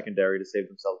as their secondary to save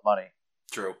themselves money.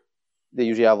 True. They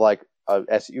usually have like a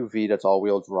SUV that's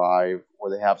all-wheel drive, or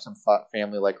they have some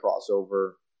family-like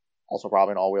crossover, also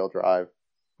probably an all-wheel drive,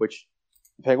 which,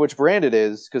 depending which brand it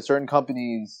is, because certain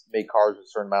companies make cars with a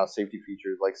certain amount of safety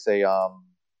features, like say,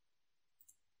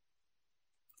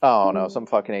 oh no, some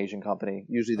fucking Asian company.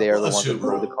 Usually they are the ones that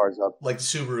blow the cars up. Like the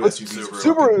Subaru SUVs.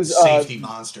 Subaru's safety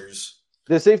monsters.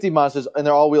 They're safety monsters, and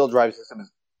their all-wheel drive system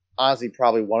is honestly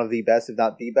probably one of the best, if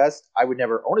not the best. I would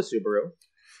never own a Subaru.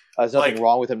 There's nothing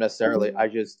wrong with them necessarily.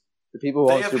 The people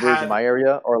who own Subarus in my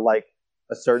area are like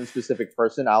a certain specific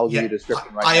person. I'll give you a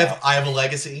description right now. I have a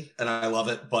legacy, and I love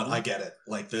it, but I get it.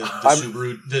 Like the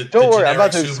Subaru, don't worry, I'm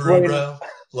about to Subaru, explain. bro.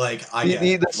 Like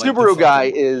the Subaru guy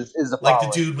is the like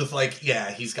the dude with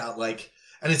he's got like,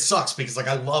 and it sucks because like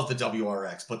I love the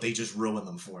WRX, but they just ruin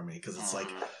them for me because it's like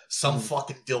some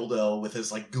fucking dildo with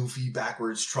his like goofy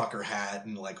backwards trucker hat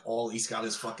and like he's got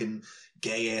his fucking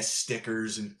gay ass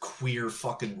stickers and queer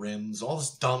fucking rims, all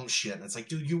this dumb shit. And it's like,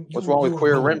 dude, what's wrong with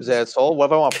queer rims, asshole? What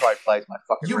if I want pride flags? My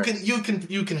fucking rims.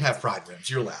 You can have pride rims.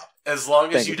 You're allowed. As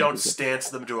long as you don't stance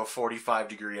them to a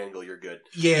 45-degree angle, you're good.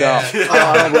 Yeah. No,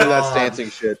 I don't believe that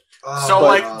stancing shit.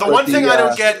 The one thing I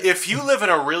don't get, if you live in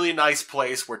a really nice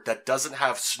place that doesn't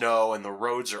have snow and the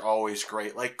roads are always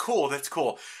great, like, cool, that's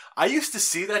cool. I used to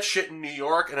see that shit in New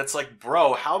York, and it's like,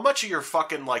 bro, how much of your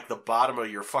fucking, like, the bottom of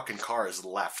your fucking car is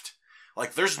left?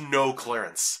 Like, there's no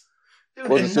clearance. Dude,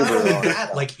 and not only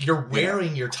that, like, you're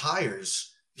wearing your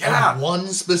tires on one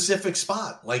specific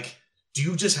spot. Like, do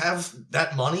you just have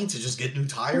that money to just get new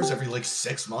tires every, like,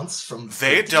 6 months from...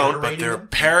 They don't, but their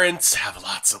parents have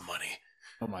lots of money.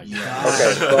 Oh, my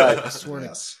God. Okay, I swear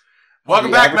to...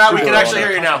 Welcome back, Matt. We can actually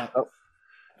hear you now. All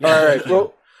right.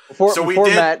 Well, before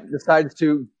Matt decides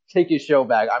to take his show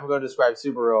back, I'm going to describe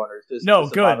Subaru owners. No,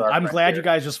 good. I'm glad you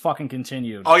guys just fucking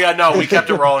continued. Oh, yeah, no, we kept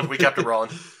it rolling.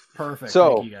 Perfect.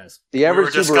 So, thank you guys. The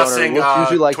average Subaru owner looks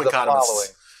usually like the following.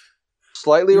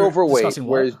 Slightly overweight,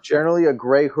 wears generally a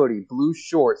gray hoodie, blue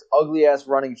shorts, ugly-ass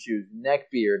running shoes,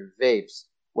 neck beard, vapes,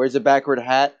 wears a backward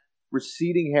hat,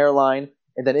 receding hairline,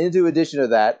 and then in addition to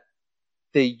that,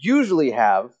 they usually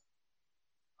have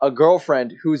a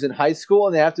girlfriend who's in high school,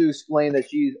 and they have to explain that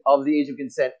she's of the age of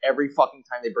consent every fucking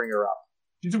time they bring her up.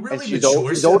 She's really and she's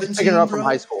always picking her up from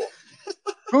high school.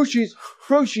 Bro, she's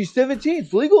 17.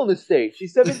 It's legal in the state.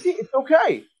 She's 17. It's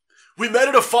okay. We met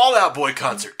at a Fall Out Boy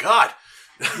concert. God.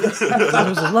 There's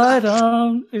a light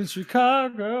on in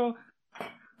Chicago.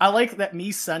 I like that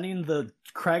me sending the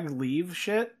Craig leave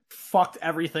shit fucked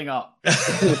everything up.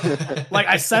 Like,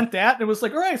 I sent that, and it was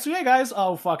like, all right, so yeah, guys.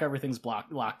 Oh, fuck, everything's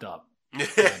locked up.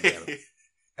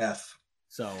 F.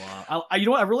 So, you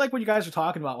know what? I really like what you guys were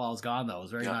talking about while I was gone, though. It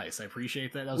was very nice. I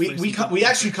appreciate that. We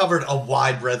actually covered a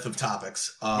wide breadth of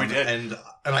topics. We did, and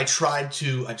I tried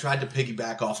to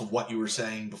piggyback off of what you were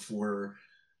saying before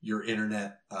your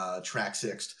internet track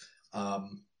sixed.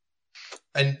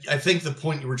 And I think the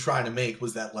point you were trying to make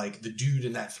was that, like, the dude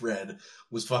in that thread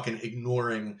was fucking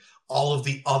ignoring all of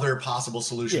the other possible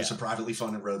solutions to privately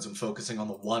funded roads and focusing on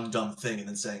the one dumb thing and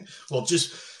then saying, well,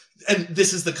 just and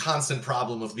this is the constant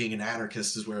problem of being an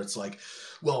anarchist, is where it's like,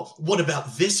 well, what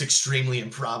about this extremely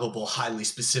improbable, highly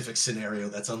specific scenario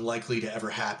that's unlikely to ever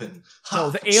happen?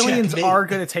 No, the aliens are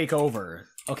going to take over.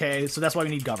 Okay, so that's why we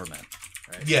need government.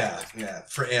 Right? Yeah,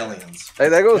 for aliens.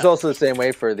 That goes also the same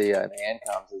way for the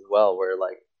ANCOMs as well, where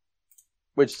like,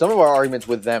 which some of our arguments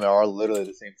with them are literally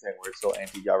the same thing, where it's still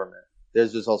anti-government.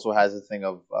 There's just also has a thing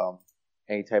of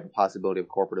any type of possibility of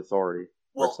corporate authority,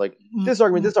 where it's like this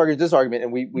argument,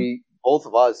 and we both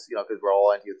of us, because we're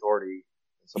all anti-authority.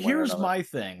 Here's my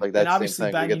thing, like and obviously,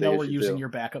 Ben, we're using your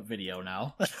backup video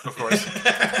now, of course.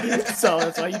 So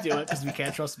that's why you do it, because we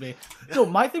can't trust me. No,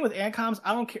 my thing with ANCOMs,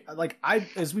 I don't care. Like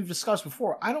as we've discussed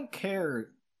before, I don't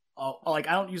care. Like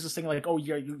I don't use this thing like, oh,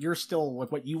 you're still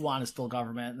like what you want is still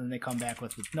government, and then they come back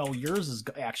with no, yours is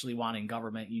actually wanting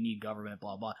government. You need government,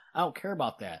 blah blah. I don't care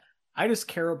about that. I just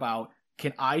care about,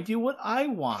 can I do what I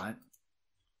want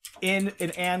in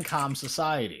an ANCOM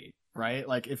society? Right?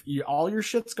 Like, if all your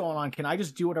shit's going on, can I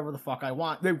just do whatever the fuck I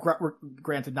want? They're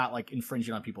granted not, like,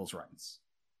 infringing on people's rights.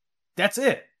 That's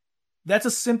it. That's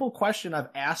a simple question I've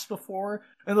asked before.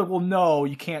 And they're like, well, no,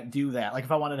 you can't do that. Like,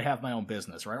 if I wanted to have my own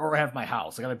business, right? Or have my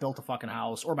house. Like, I built a fucking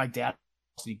house. Or my dad,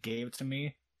 he gave it to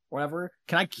me. Whatever.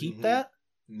 Can I keep that?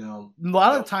 No. A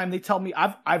lot of the time, they tell me,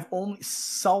 I've only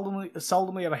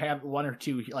seldomly ever had one or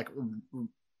two, like,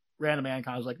 random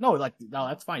ANCOMs like, no,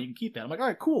 that's fine. You can keep that. I'm like, all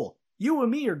right, cool. You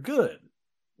and me are good.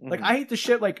 Like, I hate the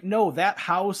shit, like, no, that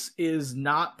house is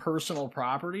not personal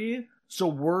property, so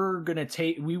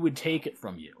we would take it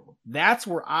from you. That's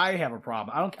where I have a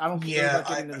problem. I don't care about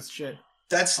getting into this shit.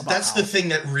 That's the thing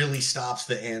that really stops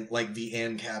the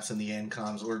ANCAPs and the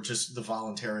ANCOMs, or just the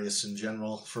voluntarists in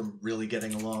general, from really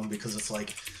getting along, because it's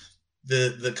like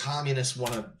the communists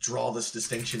want to draw this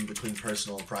distinction between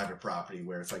personal and private property,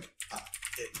 where it's like,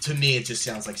 to me, it just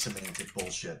sounds like semantic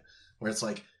bullshit, where it's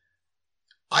like,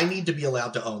 I need to be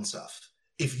allowed to own stuff.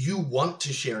 If you want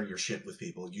to share your shit with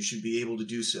people, you should be able to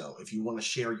do so. If you want to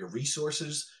share your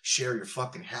resources, share your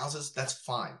fucking houses, that's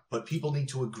fine. But people need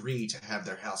to agree to have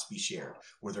their house be shared,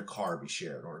 or their car be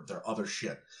shared, or their other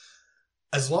shit.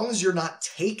 As long as you're not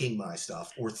taking my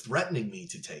stuff, or threatening me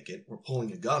to take it, or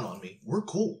pulling a gun on me, we're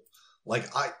cool. Like,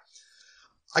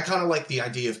 I kind of like the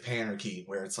idea of panarchy,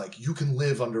 where it's like, you can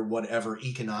live under whatever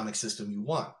economic system you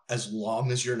want, as long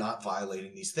as you're not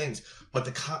violating these things. But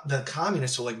the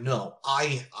communists are like, no,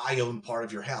 I own part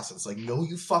of your house. And it's like, no,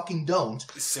 you fucking don't.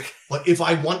 But if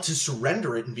I want to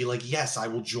surrender it and be like, yes, I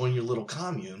will join your little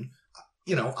commune,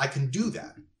 I can do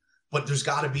that. But there's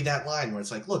got to be that line where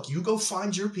it's like, look, you go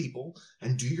find your people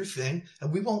and do your thing,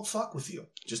 and we won't fuck with you.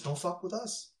 Just don't fuck with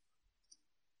us.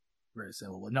 Very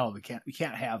simple. No, we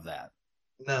can't have that.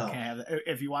 No. Can't have that.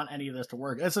 If you want any of this to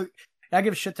work. I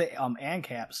give shit to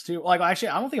ANCAPs too. Like, actually,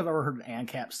 I don't think I've ever heard an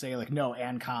ANCAP say, like, no,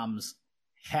 ANCOMs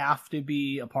have to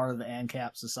be a part of the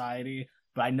ANCAP society,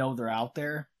 but I know they're out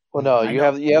there. Well, no, you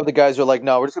have the guys who are like,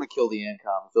 no, we're just going to kill the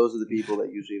ANCOMs. Those are the people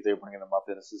that usually, if they're bringing them up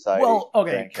in a society. Well,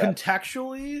 okay,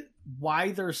 contextually,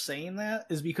 why they're saying that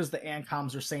is because the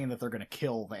ANCOMs are saying that they're going to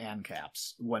kill the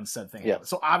ANCAPs when said thing happens.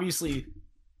 So obviously,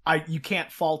 you can't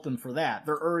fault them for that.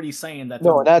 They're already saying that.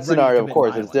 No, in that scenario, of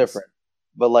course, it's different.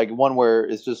 But like one where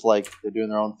it's just like they're doing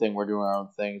their own thing, we're doing our own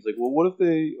thing. It's like, well, what if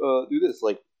they do this?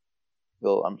 Like,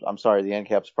 well, I'm sorry, the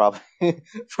ANCAPs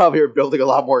probably are building a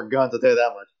lot more guns. I'll tell you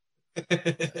that much.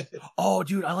 Oh,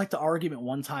 dude, I like the argument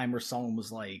one time where someone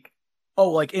was like, "Oh,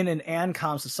 like in an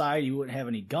ANCOM society, you wouldn't have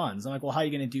any guns." I'm like, "Well, how are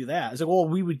you going to do that?" It's like, "Well,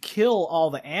 we would kill all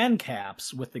the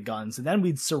ANCAPs with the guns, and then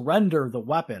we'd surrender the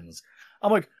weapons."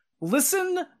 I'm like,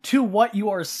 listen to what you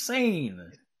are saying.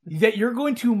 That you're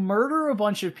going to murder a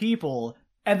bunch of people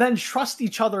and then trust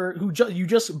each other,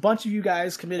 a bunch of you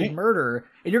guys committed murder,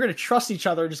 and you're going to trust each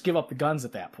other and just give up the guns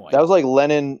at that point. That was like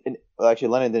Lenin. Actually,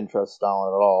 Lenin didn't trust Stalin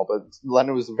at all, but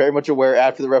Lenin was very much aware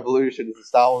after the revolution that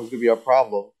Stalin was going to be a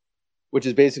problem, which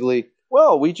is basically,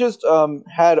 well, we just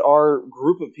had our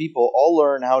group of people all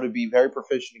learn how to be very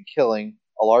proficient in killing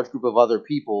a large group of other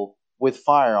people with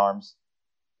firearms.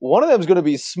 One of them is going to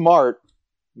be smart,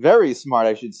 very smart,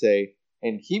 I should say,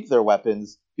 and keep their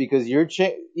weapons, because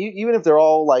even if they're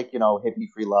all like, hippie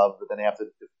free love, but then they have to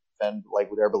defend like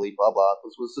with their belief, blah blah.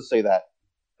 Let's just say that,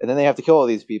 and then they have to kill all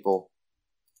these people.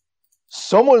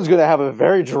 Someone's going to have a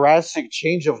very drastic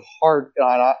change of heart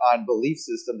on belief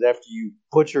systems after you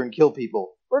butcher and kill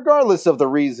people, regardless of the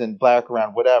reason,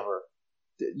 background, whatever.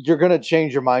 You're going to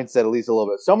change your mindset at least a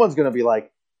little bit. Someone's going to be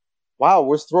like, wow,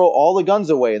 let's throw all the guns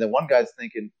away. And then one guy's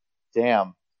thinking,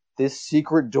 damn, this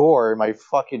secret door in my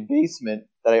fucking basement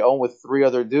that I own with 3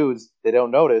 other dudes, they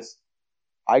don't notice.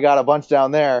 I got a bunch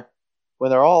down there. When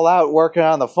they're all out working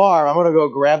on the farm, I'm going to go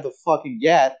grab the fucking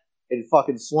gat and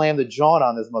fucking slam the John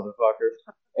on this motherfucker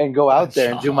and go out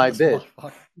there and do my bit.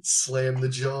 Slam the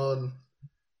John.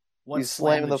 You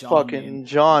slam the fucking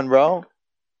John, bro.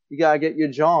 You gotta get your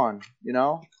John, you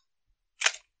know?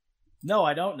 No,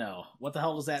 I don't know. What the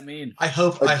hell does that mean? I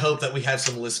hope that we have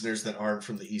some listeners that aren't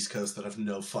from the East Coast that have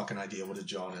no fucking idea what a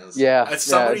John is. Yeah. As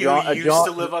somebody who used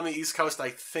to live on the East Coast, I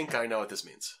think I know what this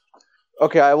means.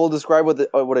 Okay, I will describe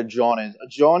what a John is. A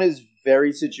John is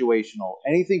very situational.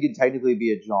 Anything can technically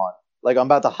be a John. Like, I'm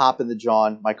about to hop in the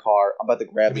John, my car. I'm about to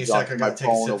grab the John from my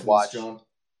phone or watch.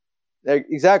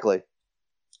 Exactly.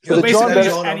 So the John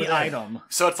is any item.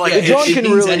 So it's like it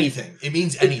means anything. It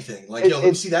means anything. Like, yo, let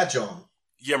me see that John.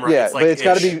 Yeah, right. Yeah, but it's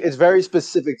got to be. It's very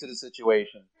specific to the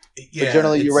situation. Yeah, but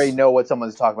generally, you already know what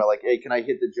someone's talking about. Like, hey, can I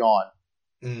hit the John?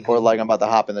 Mm-hmm. Or like, I'm about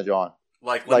to hop in the John.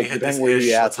 Like depending where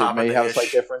you ask, it may have a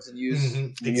slight difference in use.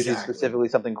 Mm-hmm. You use it specifically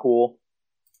something cool.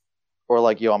 Or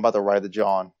like, yo, I'm about to ride the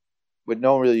John. But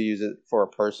no one really use it for a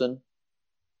person.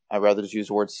 I'd rather just use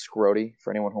the word scroty for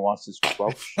anyone who wants to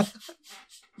scrote.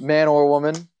 Man or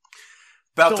woman.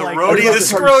 About to roadie the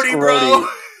scroty, bro.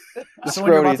 So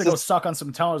when you're about to go suck on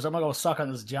some toes, I'm gonna go suck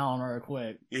on this John real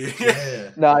quick.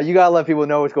 Yeah. Nah, you gotta let people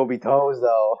know it's gonna be toes,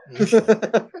 though.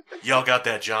 Y'all got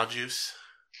that John juice?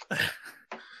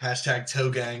 Hashtag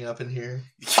toe gang up in here.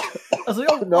 I was like,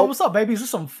 oh, what's up, baby? Is this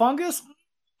some fungus?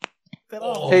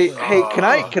 Hey, can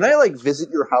I like visit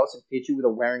your house and hit you with a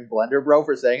wearing blender, bro,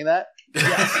 for saying that?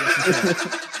 Yes.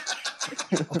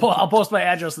 I'll post my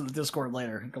address in the Discord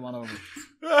later. Come on over.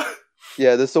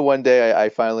 Yeah, this is the one day I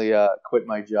finally quit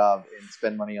my job and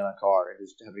spend money on a car and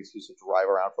just have an excuse to drive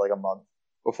around for like a month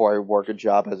before I work a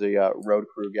job as a road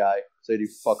crew guy. So I do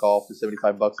fuck all for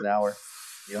 $75 an hour.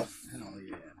 Yep. Hell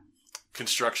yeah.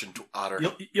 Construction otter.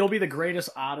 You'll be the greatest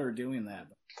otter doing that.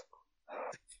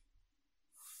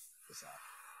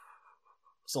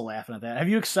 Still laughing at that. Have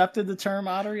you accepted the term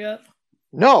otter yet?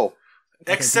 No.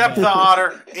 Accept the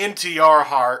otter into your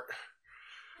heart.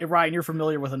 Hey, Ryan, you're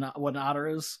familiar with what an otter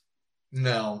is?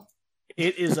 No.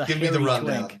 It is a Give hairy me the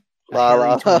rundown. twink.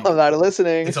 I'm not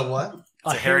listening. It's a what?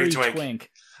 It's a hairy twink.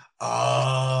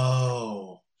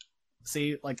 Oh.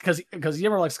 See, like, because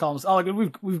Yimmer likes to call him. Oh,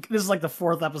 like, this is like the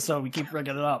 4th episode. We keep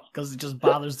bringing it up because it just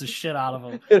bothers the shit out of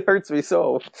him. It hurts me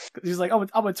so. He's like, oh,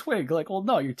 I'm a twink. Like, well,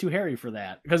 no, you're too hairy for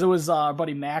that. Because it was our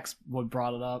buddy Max who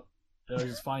brought it up. It was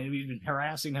just funny. We've been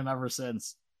harassing him ever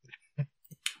since.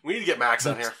 We need to get Max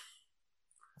on here.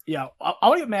 Yeah, I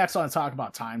want to get Max on and talk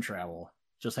about time travel.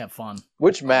 Just have fun.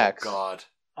 Which Max? Oh,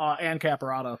 God. And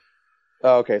Caparotto.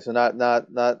 Oh, okay, so not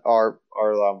our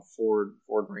Ford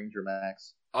Ranger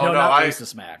Max. Oh no, not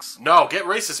racist Max. No, get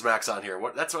racist Max on here.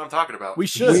 That's what I'm talking about. We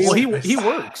should. Well, he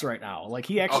works right now. Like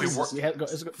he actually. He actually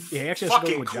fucking has to go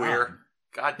to a queer. job.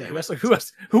 God damn it. Like,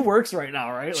 who works right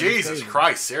now, right? Like, Jesus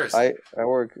Christ, seriously. I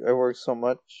work so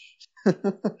much. I'm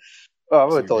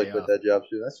gonna totally quit that job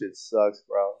too. That shit sucks,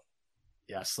 bro.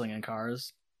 Yeah, slinging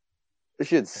cars. This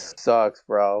shit sucks,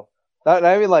 bro. Not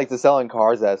even like the selling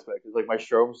cars aspect. It's like my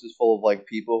showroom's just full of like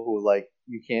people who like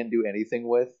you can't do anything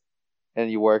with,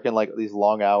 and you work in like these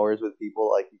long hours with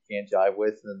people like you can't jive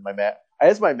with. And I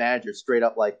asked my manager straight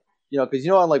up, like, you know, because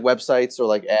you know on like websites or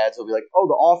like ads, it'll be like, oh,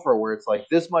 the offer where it's like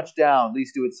this much down,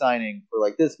 lease do it signing for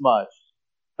like this much.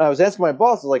 And I was asking my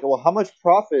boss, I was like, well, how much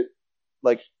profit,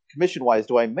 like commission wise,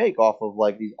 do I make off of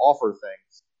like these offer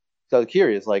things? So I was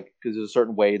curious, like, because there's a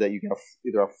certain way that you get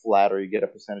either a flat or you get a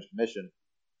percentage commission.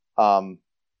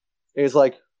 He was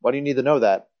like, why do you need to know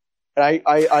that? And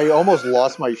I almost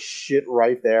lost my shit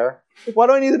right there. Like, why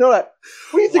do I need to know that?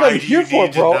 What do you think I'm here for,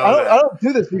 bro? I don't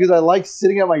do this because I like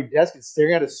sitting at my desk and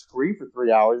staring at a screen for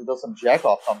 3 hours until some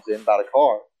jackoff comes in about a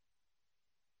car.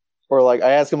 Or like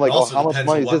I ask him like, how much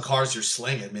money is this? What cars you're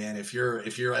slinging, man? If you're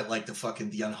at like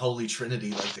the unholy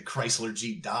trinity, like the Chrysler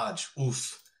Jeep Dodge,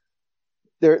 oof.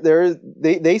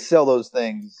 They sell those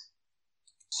things,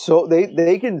 so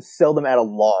they can sell them at a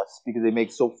loss because they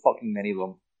make so fucking many of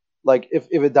them. Like if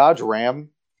a Dodge Ram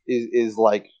is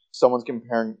like someone's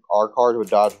comparing our car to a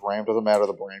Dodge Ram, doesn't matter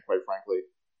the brand, quite frankly.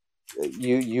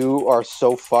 You are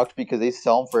so fucked because they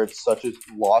sell them for such a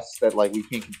loss that like we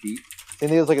can't compete. Same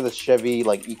thing as like the Chevy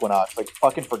like Equinox, like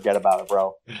fucking forget about it,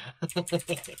 bro.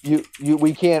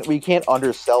 we can't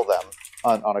undersell them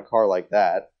on a car like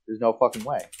that. There's no fucking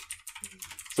way.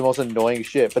 It's the most annoying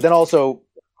shit. But then also,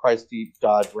 Christ, Jeep,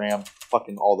 Dodge, Ram,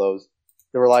 fucking all those.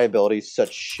 The reliability is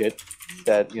such shit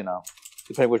that, you know,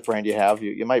 depending which brand you have,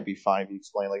 you might be fine if you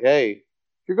explain, like, hey, if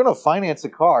you're going to finance a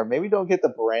car, maybe don't get the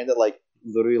brand that, like,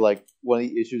 literally, like, one of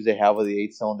the issues they have with the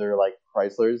 8-cylinder, like,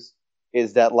 Chryslers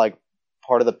is that, like,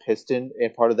 part of the piston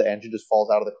and part of the engine just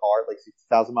falls out of the car at, like,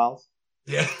 60,000 miles.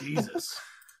 Yeah. Jesus.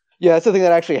 Yeah, that's the thing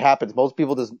that actually happens. Most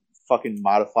people just fucking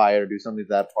modify it or do something to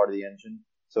that part of the engine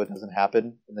so it doesn't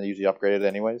happen, and then usually upgrade it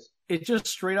anyways. It just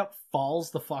straight up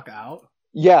falls the fuck out.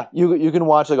 Yeah, you can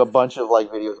watch like a bunch of like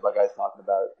videos about guys talking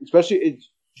about it. Especially it's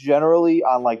generally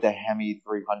on like the Hemi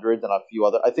 300s and a few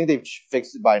other. I think they've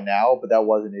fixed it by now, but that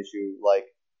was an issue like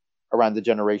around the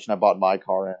generation I bought my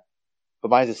car in. But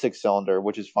mine's a 6-cylinder,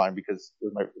 which is fine because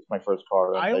it was my first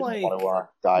car. I like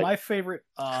die. My favorite.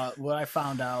 What I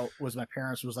found out was my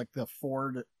parents was like the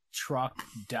Ford truck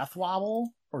death wobble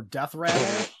or death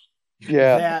rattle.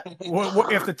 Yeah.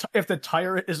 That if the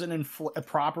tire isn't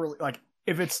properly, like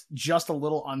if it's just a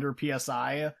little under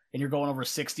PSI and you're going over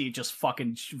 60, it just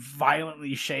fucking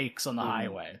violently shakes on the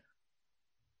highway.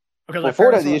 Well,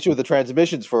 Ford had the issue with the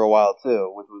transmissions for a while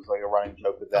too, which was like a running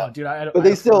joke with them. Oh, dude, but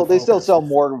they still sell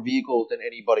more vehicles than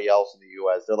anybody else in the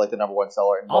U.S. They're like the number one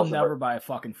seller. I'll never buy a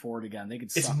fucking Ford again. They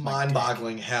could. It's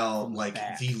mind-boggling how like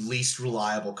the least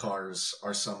reliable cars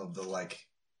are some of the like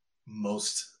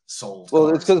most sold. Well,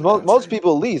 it's because most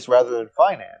people lease rather than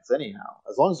finance, anyhow.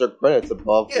 As long as their credit's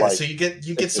above. Yeah, like, so you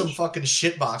get some fucking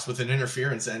shitbox with an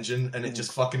interference engine, and it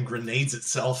just fucking grenades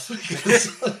itself.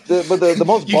 the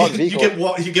most bought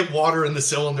vehicle, you get water in the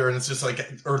cylinder, and it's just like,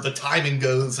 or the timing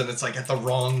goes, and it's like at the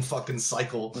wrong fucking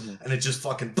cycle, and it just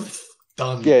fucking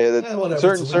done. Yeah,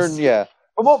 certain yeah.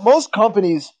 But most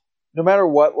companies, no matter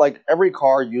what, like every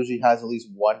car usually has at least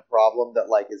one problem that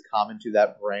like is common to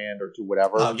that brand or to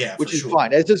whatever. Oh yeah, which is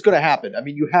fine. It's just going to happen. I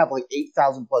mean, you have like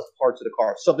 8,000 plus parts of the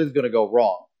car. Something's going to go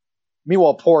wrong.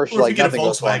 Meanwhile, Porsche, or like if you get nothing a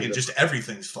Volkswagen, goes just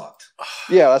everything's fucked.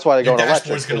 Yeah, that's why they go Your electric.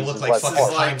 dashboard's going to look like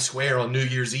fucking Times Square on New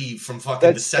Year's Eve from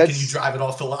fucking the second you drive it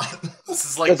off the lot. This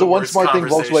is like that's the one smart thing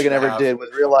Volkswagen ever did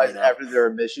was realize after their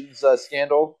emissions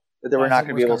scandal that they were not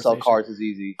going to be able to sell cars as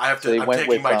easy. I'm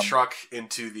taking my truck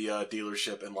into the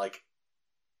dealership in like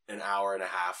an hour and a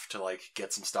half to like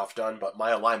get some stuff done, but my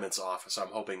alignment's off, so I'm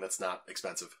hoping that's not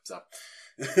expensive. So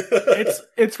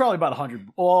it's probably about 100.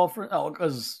 Well,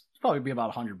 because it's probably be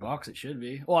about $100. It should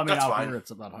be. Well, I mean, out here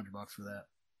it's about $100 for that.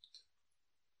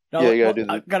 No, yeah, you gotta do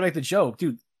that. I gotta make the joke,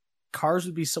 dude. Cars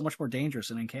would be so much more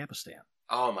dangerous in Ancapistan.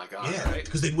 Oh my god! Yeah, right?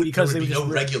 Because there would be no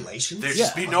regulations. There'd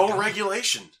just be no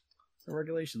regulation. The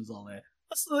regulations, all that.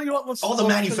 All the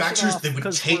manufacturers, they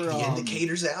would take the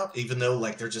indicators out, even though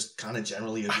like they're just kind of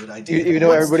generally a good idea. Even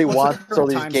though everybody wants all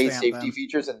these gay safety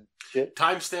features and shit.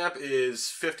 Timestamp is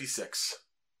 56.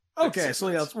 Okay, so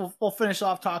yeah, we'll finish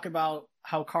off talking about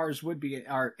how cars would be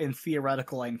in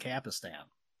theoretical Ancapistan,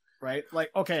 right? Like,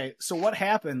 okay, so what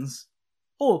happens?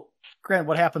 Oh, Grant,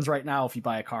 what happens right now if you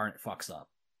buy a car and it fucks up,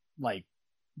 like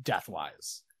death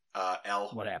wise?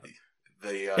 What happened?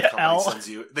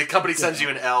 The company sends you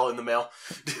an L in the mail.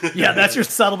 Yeah, that's your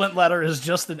settlement letter. Is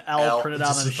just an L printed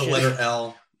out on the letter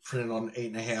L printed on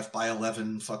 8.5 by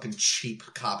 11 fucking cheap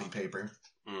copy paper.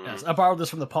 Yes, I borrowed this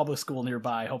from the public school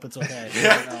nearby. Hope it's okay.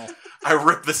 Yeah. I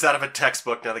ripped this out of a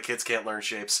textbook. Now the kids can't learn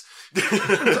shapes. Because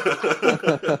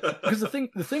the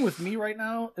thing with me right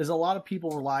now is a lot of people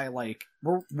rely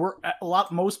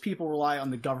most people rely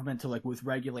on the government to like with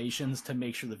regulations to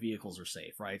make sure the vehicles are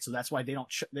safe, right? So that's why they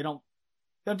don't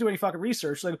do any fucking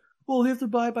research. Like, well, they have to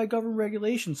buy by government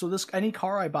regulation, so any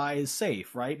car I buy is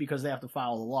safe, right? Because they have to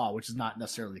follow the law, which is not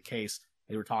necessarily the case.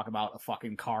 They were talking about a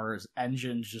fucking car's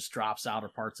engine just drops out, or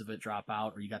parts of it drop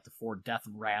out, or you got the Ford death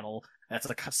rattle. That's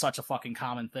like such a fucking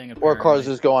common thing. Apparently. Or cars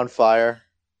just go on fire.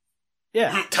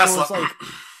 Yeah, Tesla.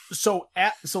 So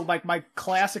like my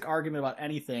classic argument about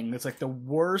anything, it's like the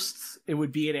worst it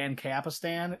would be in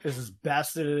Ancapistan is as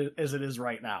best as it is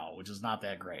right now, which is not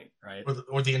that great, right?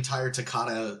 Or the entire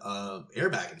Takata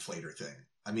airbag inflator thing.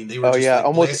 I mean, they were.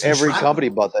 Almost every company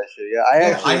bought that shit. Yeah,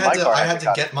 I had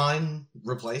to get mine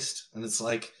replaced, and it's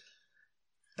like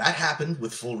that happened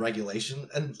with full regulation,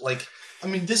 and like. I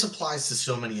mean, this applies to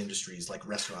so many industries, like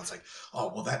restaurants. Like,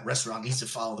 oh, well, that restaurant needs to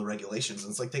follow the regulations.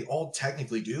 And it's like they all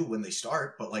technically do when they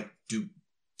start. But, like, did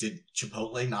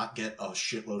Chipotle not get a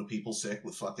shitload of people sick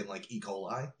with fucking, like, E.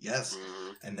 coli? Yes.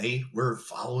 And they were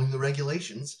following the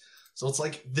regulations. So it's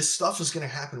like this stuff is going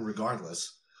to happen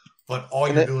regardless. But all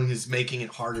you're doing is making it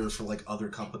harder for, like, other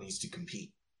companies to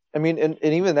compete. I mean, and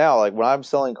even now, like, when I'm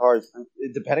selling cars,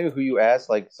 depending on who you ask,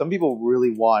 like, some people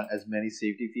really want as many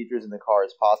safety features in the car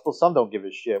as possible. Some don't give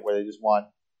a shit, where they just want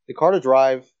the car to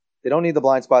drive. They don't need the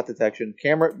blind spot detection.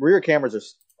 Rear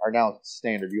cameras are now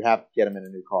standard. You have to get them in a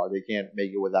new car. They can't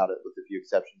make it without it, with a few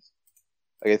exceptions.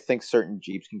 Like, I think certain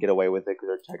Jeeps can get away with it because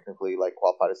they're technically, like,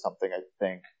 qualified as something, I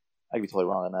think. I could be totally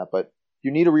wrong on that, but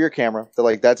you need a rear camera. So,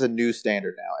 like, that's a new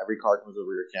standard now. Every car comes with a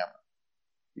rear camera.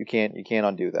 You can't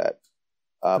undo that.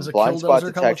 Blind spot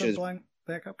detection is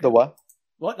the what?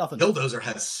 What? Nothing. Killdozer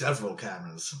has several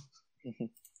cameras.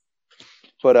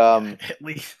 But at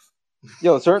least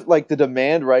certain like the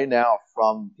demand right now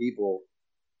from people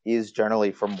is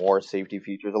generally for more safety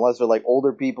features, unless they're like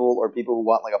older people or people who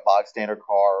want like a box standard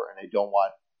car and they don't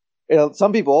want.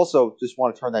 Some people also just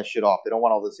want to turn that shit off. They don't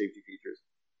want all the safety features.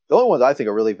 The only ones I think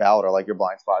are really valid are like your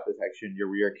blind spot detection, your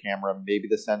rear camera, maybe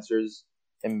the sensors,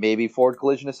 and maybe forward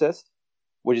collision assist,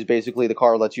 which is basically the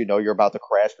car lets you know you're about to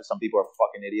crash because some people are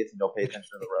fucking idiots and don't pay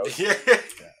attention to the road.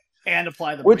 Yeah. And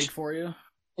apply the brake for you.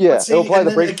 Yeah, see, it'll apply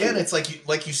the brake. Again, it's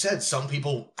like you said, some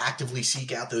people actively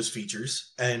seek out those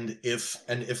features, and if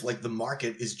like the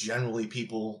market is generally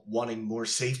people wanting more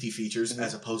safety features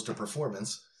as opposed to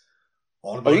performance,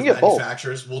 automotive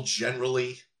manufacturers will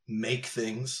generally make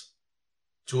things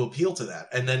to appeal to that,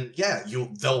 and then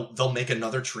they'll make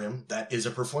another trim that is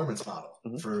a performance model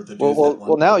for the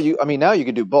dudes now you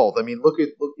can do both. I mean, look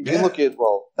at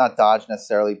not Dodge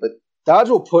necessarily, but Dodge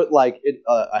will put like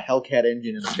a Hellcat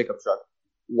engine in a pickup truck.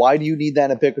 Why do you need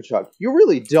that in a pickup truck? You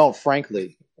really don't,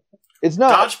 frankly. It's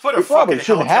not. Dodge put a fucking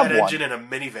Hellcat engine in a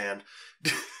minivan.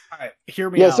 All right, hear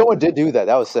me out. Yeah, someone did do that.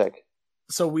 That was sick.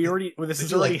 So this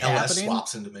is already happening. LS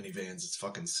swaps into minivans. It's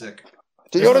fucking sick.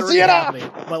 Do you want to see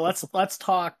it? But let's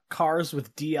talk cars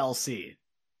with DLC.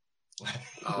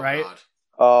 Right? God.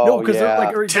 Oh, no, because they're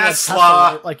like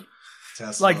Tesla.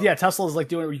 Tesla is like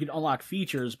doing it where you can unlock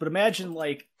features, but imagine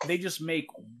like they just make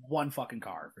one fucking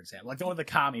car, for example, like going the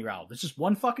commie route. There's just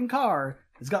one fucking car.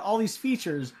 It's got all these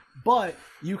features, but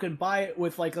you can buy it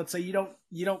with like, let's say you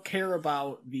don't care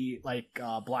about the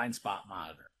blind spot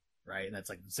monitor, right? And that's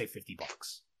like say $50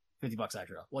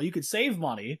 extra. Well, you could save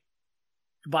money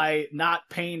by not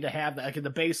paying to have that. Like in the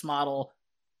base model,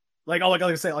 like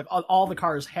I say, like all the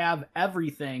cars have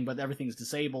everything, but everything's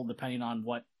disabled depending on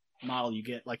what model you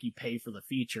get. Like you pay for the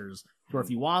features, or if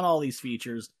you want all these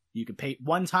features, you can pay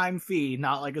one-time fee,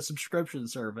 not like a subscription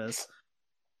service,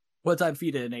 one-time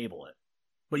fee to enable it.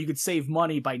 But you could save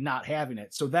money by not having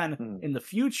it. So then in the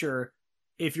future,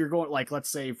 if you're going, like, let's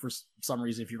say for some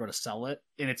reason, if you're going to sell it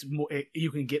and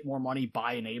you can get more money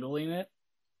by enabling it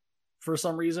for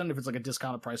some reason, if it's like a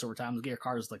discounted price over time, your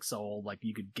car is like so old, like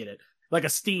you could get it like a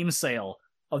Steam sale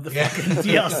of the fucking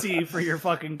DLC for your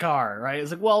fucking car, right?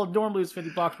 It's like, well, normally it's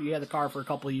 $50, but you had the car for a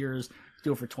couple of years,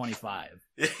 do it for $25.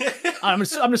 I'm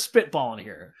just spitballing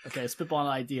here, okay? Spitballing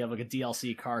an idea of like a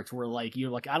DLC car to where like you're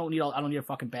like, I don't need a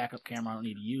fucking backup camera, I don't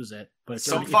need to use it. But it's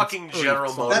some fucking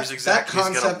General Motors that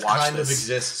concept kind of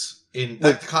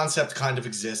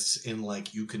exists in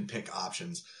like you can pick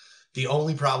options. The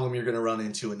only problem you're going to run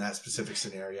into in that specific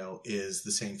scenario is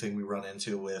the same thing we run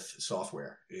into with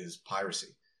software, is piracy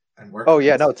and work. Oh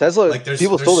yeah, no, Tesla. Like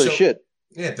people stole their shit.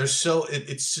 Yeah,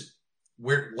 it's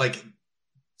we're like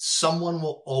someone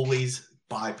will always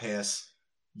bypass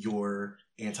your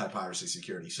anti-piracy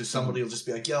security. So somebody will just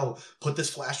be like, "Yo, put this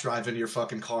flash drive into your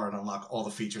fucking car and unlock all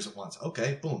the features at once."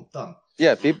 Okay, boom, done.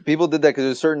 Yeah, people did that because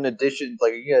there's certain additions.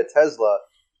 Like you get a Tesla.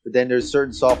 But then there's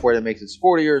certain software that makes it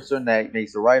sportier, certain that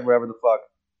makes it right, whatever the fuck.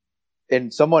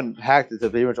 And someone hacked it to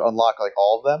pretty much unlock like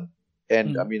all of them.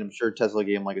 And I mean, I'm sure Tesla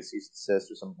gave him like a cease and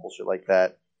desist or some bullshit like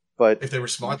that. But if they were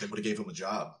smart, they would have gave him a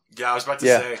job. Yeah, I was about to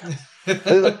say.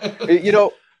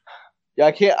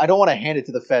 I don't want to hand it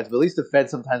to the feds, but at least the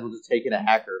feds sometimes will just take in a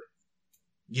hacker.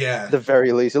 Yeah. At the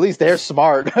very least. At least they're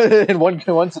smart in one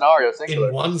scenario. Singular.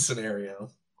 In one scenario.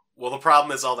 Well, the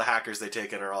problem is all the hackers they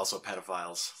take in are also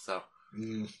pedophiles, so.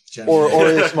 Or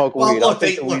they smoke weed. Well,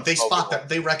 they spot that.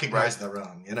 They recognize their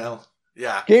own, you know?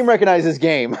 Yeah. Game recognizes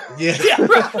game. Yeah.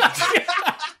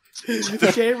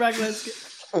 Game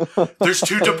recognizes There's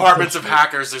two departments of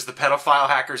hackers. There's the pedophile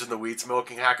hackers and the weed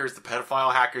smoking hackers. The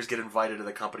pedophile hackers get invited to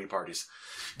the company parties.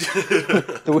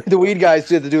 The weed guys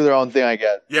get to do their own thing, I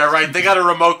guess. Yeah, right. They got a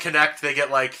remote connect. They get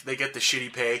the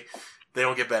shitty pay. They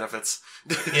don't get benefits.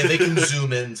 Yeah, they can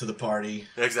zoom into the party.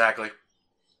 Exactly.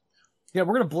 Yeah,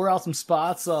 we're gonna blur out some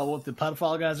spots. What the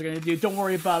pedophile guys are gonna do. Don't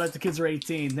worry about it. The kids are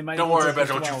 18. They might. Don't worry about it.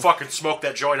 Don't you fucking smoke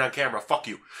that joint on camera. Fuck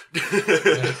you.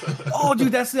 Oh,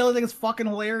 dude, that's the other thing that's fucking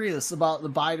hilarious about the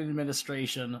Biden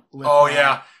administration.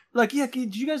 Yeah. Like, yeah,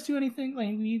 did you guys do anything like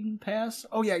need to pass?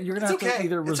 Oh yeah, you're gonna have to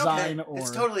either resign or.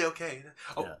 It's totally okay.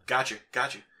 Oh, yeah. Gotcha.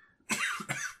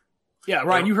 Yeah,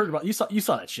 Ryan, you heard about you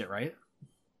saw that shit, right?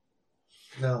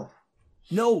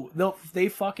 No, they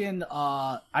fucking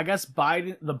I guess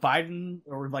Biden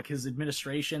or like his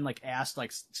administration like asked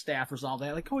like staffers and all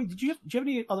that, like, oh, do you have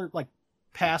any other like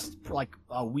past like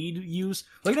weed use?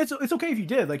 Like it's okay if you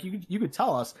did, like you could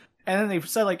tell us. And then they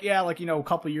said like, yeah, like, you know, a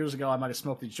couple of years ago I might have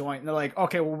smoked a joint. And they're like,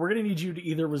 okay, well, we're gonna need you to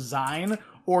either resign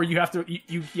or you have to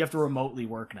remotely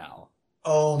work now.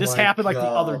 Oh, this happened like the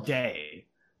other day.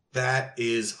 That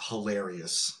is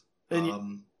hilarious.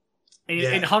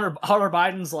 And Hunter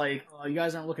Biden's like, oh, you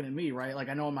guys aren't looking at me, right? Like,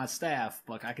 I know I'm on staff,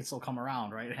 but I can still come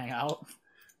around, right? Hang out.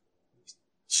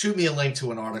 Shoot me a link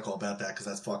to an article about that, because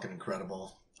that's fucking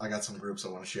incredible. I got some groups I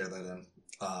want to share that in.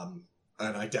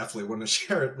 And I definitely want to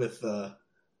share it with the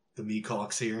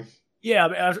Meecox here.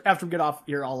 Yeah, after we get off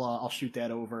here, I'll shoot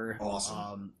that over.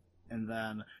 Awesome. And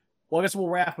then, well, I guess we'll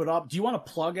wrap it up. Do you want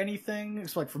to plug anything?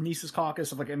 It's like for Mises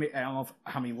Caucus. Like, I don't know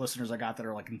how many listeners I got that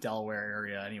are like in Delaware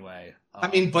area. Anyway,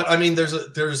 there's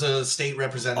a state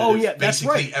representative. Oh yeah, that's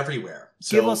basically right. Everywhere.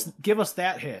 So, give us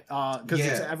that hit because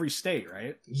it's every state,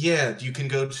 right? Yeah, you can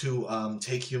go to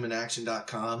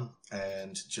takehumanaction.com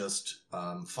and just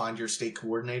find your state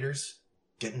coordinators.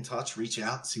 Get in touch, reach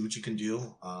out, see what you can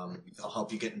do. They'll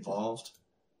help you get involved.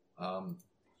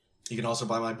 You can also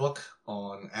buy my book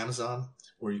on Amazon,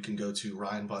 or you can go to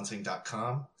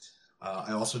ryanbunsing.com.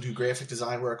 I also do graphic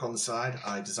design work on the side.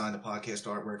 I design the podcast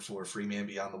artwork for Free Man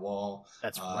Beyond the Wall.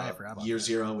 That's right, I forgot about Year that.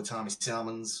 Zero with Tommy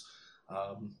Salmons.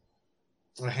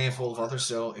 A handful of others.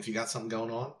 So if you got something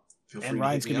going on, feel free and to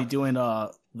Ryan's hit me gonna up. be doing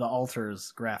the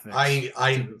alters graphics.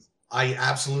 I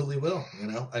absolutely will,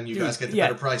 and you guys get the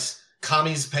better price.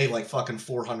 Commies pay like fucking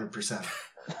 400%.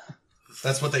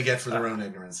 That's what they get for their own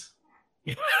ignorance.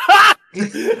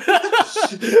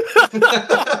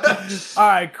 All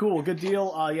right, cool, good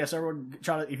deal. Yes, everyone,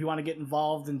 if you want to get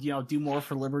involved and do more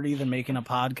for liberty than making a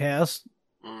podcast,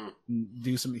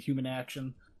 do some human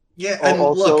action. Yeah, and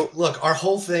look, our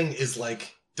whole thing is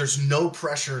like, there's no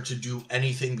pressure to do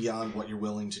anything beyond what you're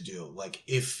willing to do. Like,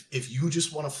 if you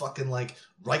just want to fucking like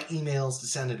write emails to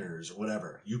senators or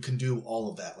whatever, you can do all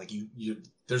of that. Like,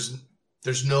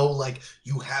 there's no like,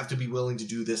 you have to be willing to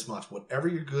do this much. Whatever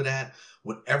you're good at,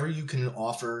 whatever you can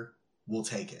offer, we'll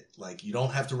take it. Like, you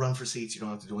don't have to run for seats, you don't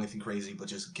have to do anything crazy, but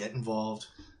just get involved,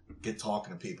 get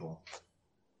talking to people.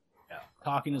 Yeah,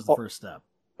 talking is the first step.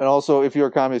 And also, if you're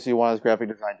a communist and you want us graphic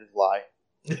design, just lie.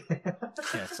 Yeah,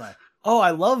 it's like, oh,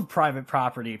 I love private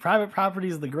property. Private property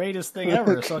is the greatest thing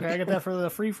ever. So can I get that for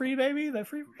the free baby? That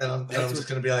free? And I'm just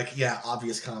gonna be like, yeah,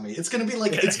 obvious commie. It's gonna be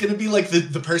like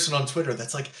the person on Twitter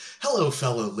that's like, hello,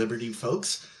 fellow Liberty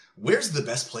folks. Where's the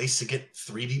best place to get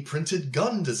 3D printed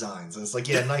gun designs? And it's like,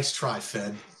 yeah, nice try,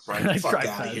 Fed. Right, Nice fuck try,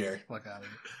 out of Fed. here. Fuck out of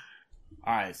here.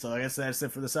 All right, so I guess that's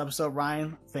it for this episode.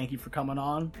 Ryan, thank you for coming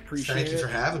on. Appreciate it. Thank you for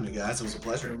having me, guys. It was a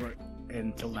pleasure.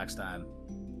 Until next time.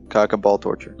 Cock and ball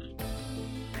torture.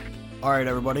 All right,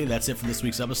 everybody, that's it for this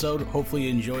week's episode. Hopefully you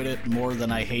enjoyed it more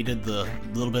than I hated the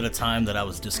little bit of time that I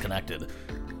was disconnected.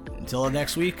 Until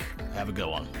next week, have a good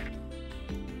one.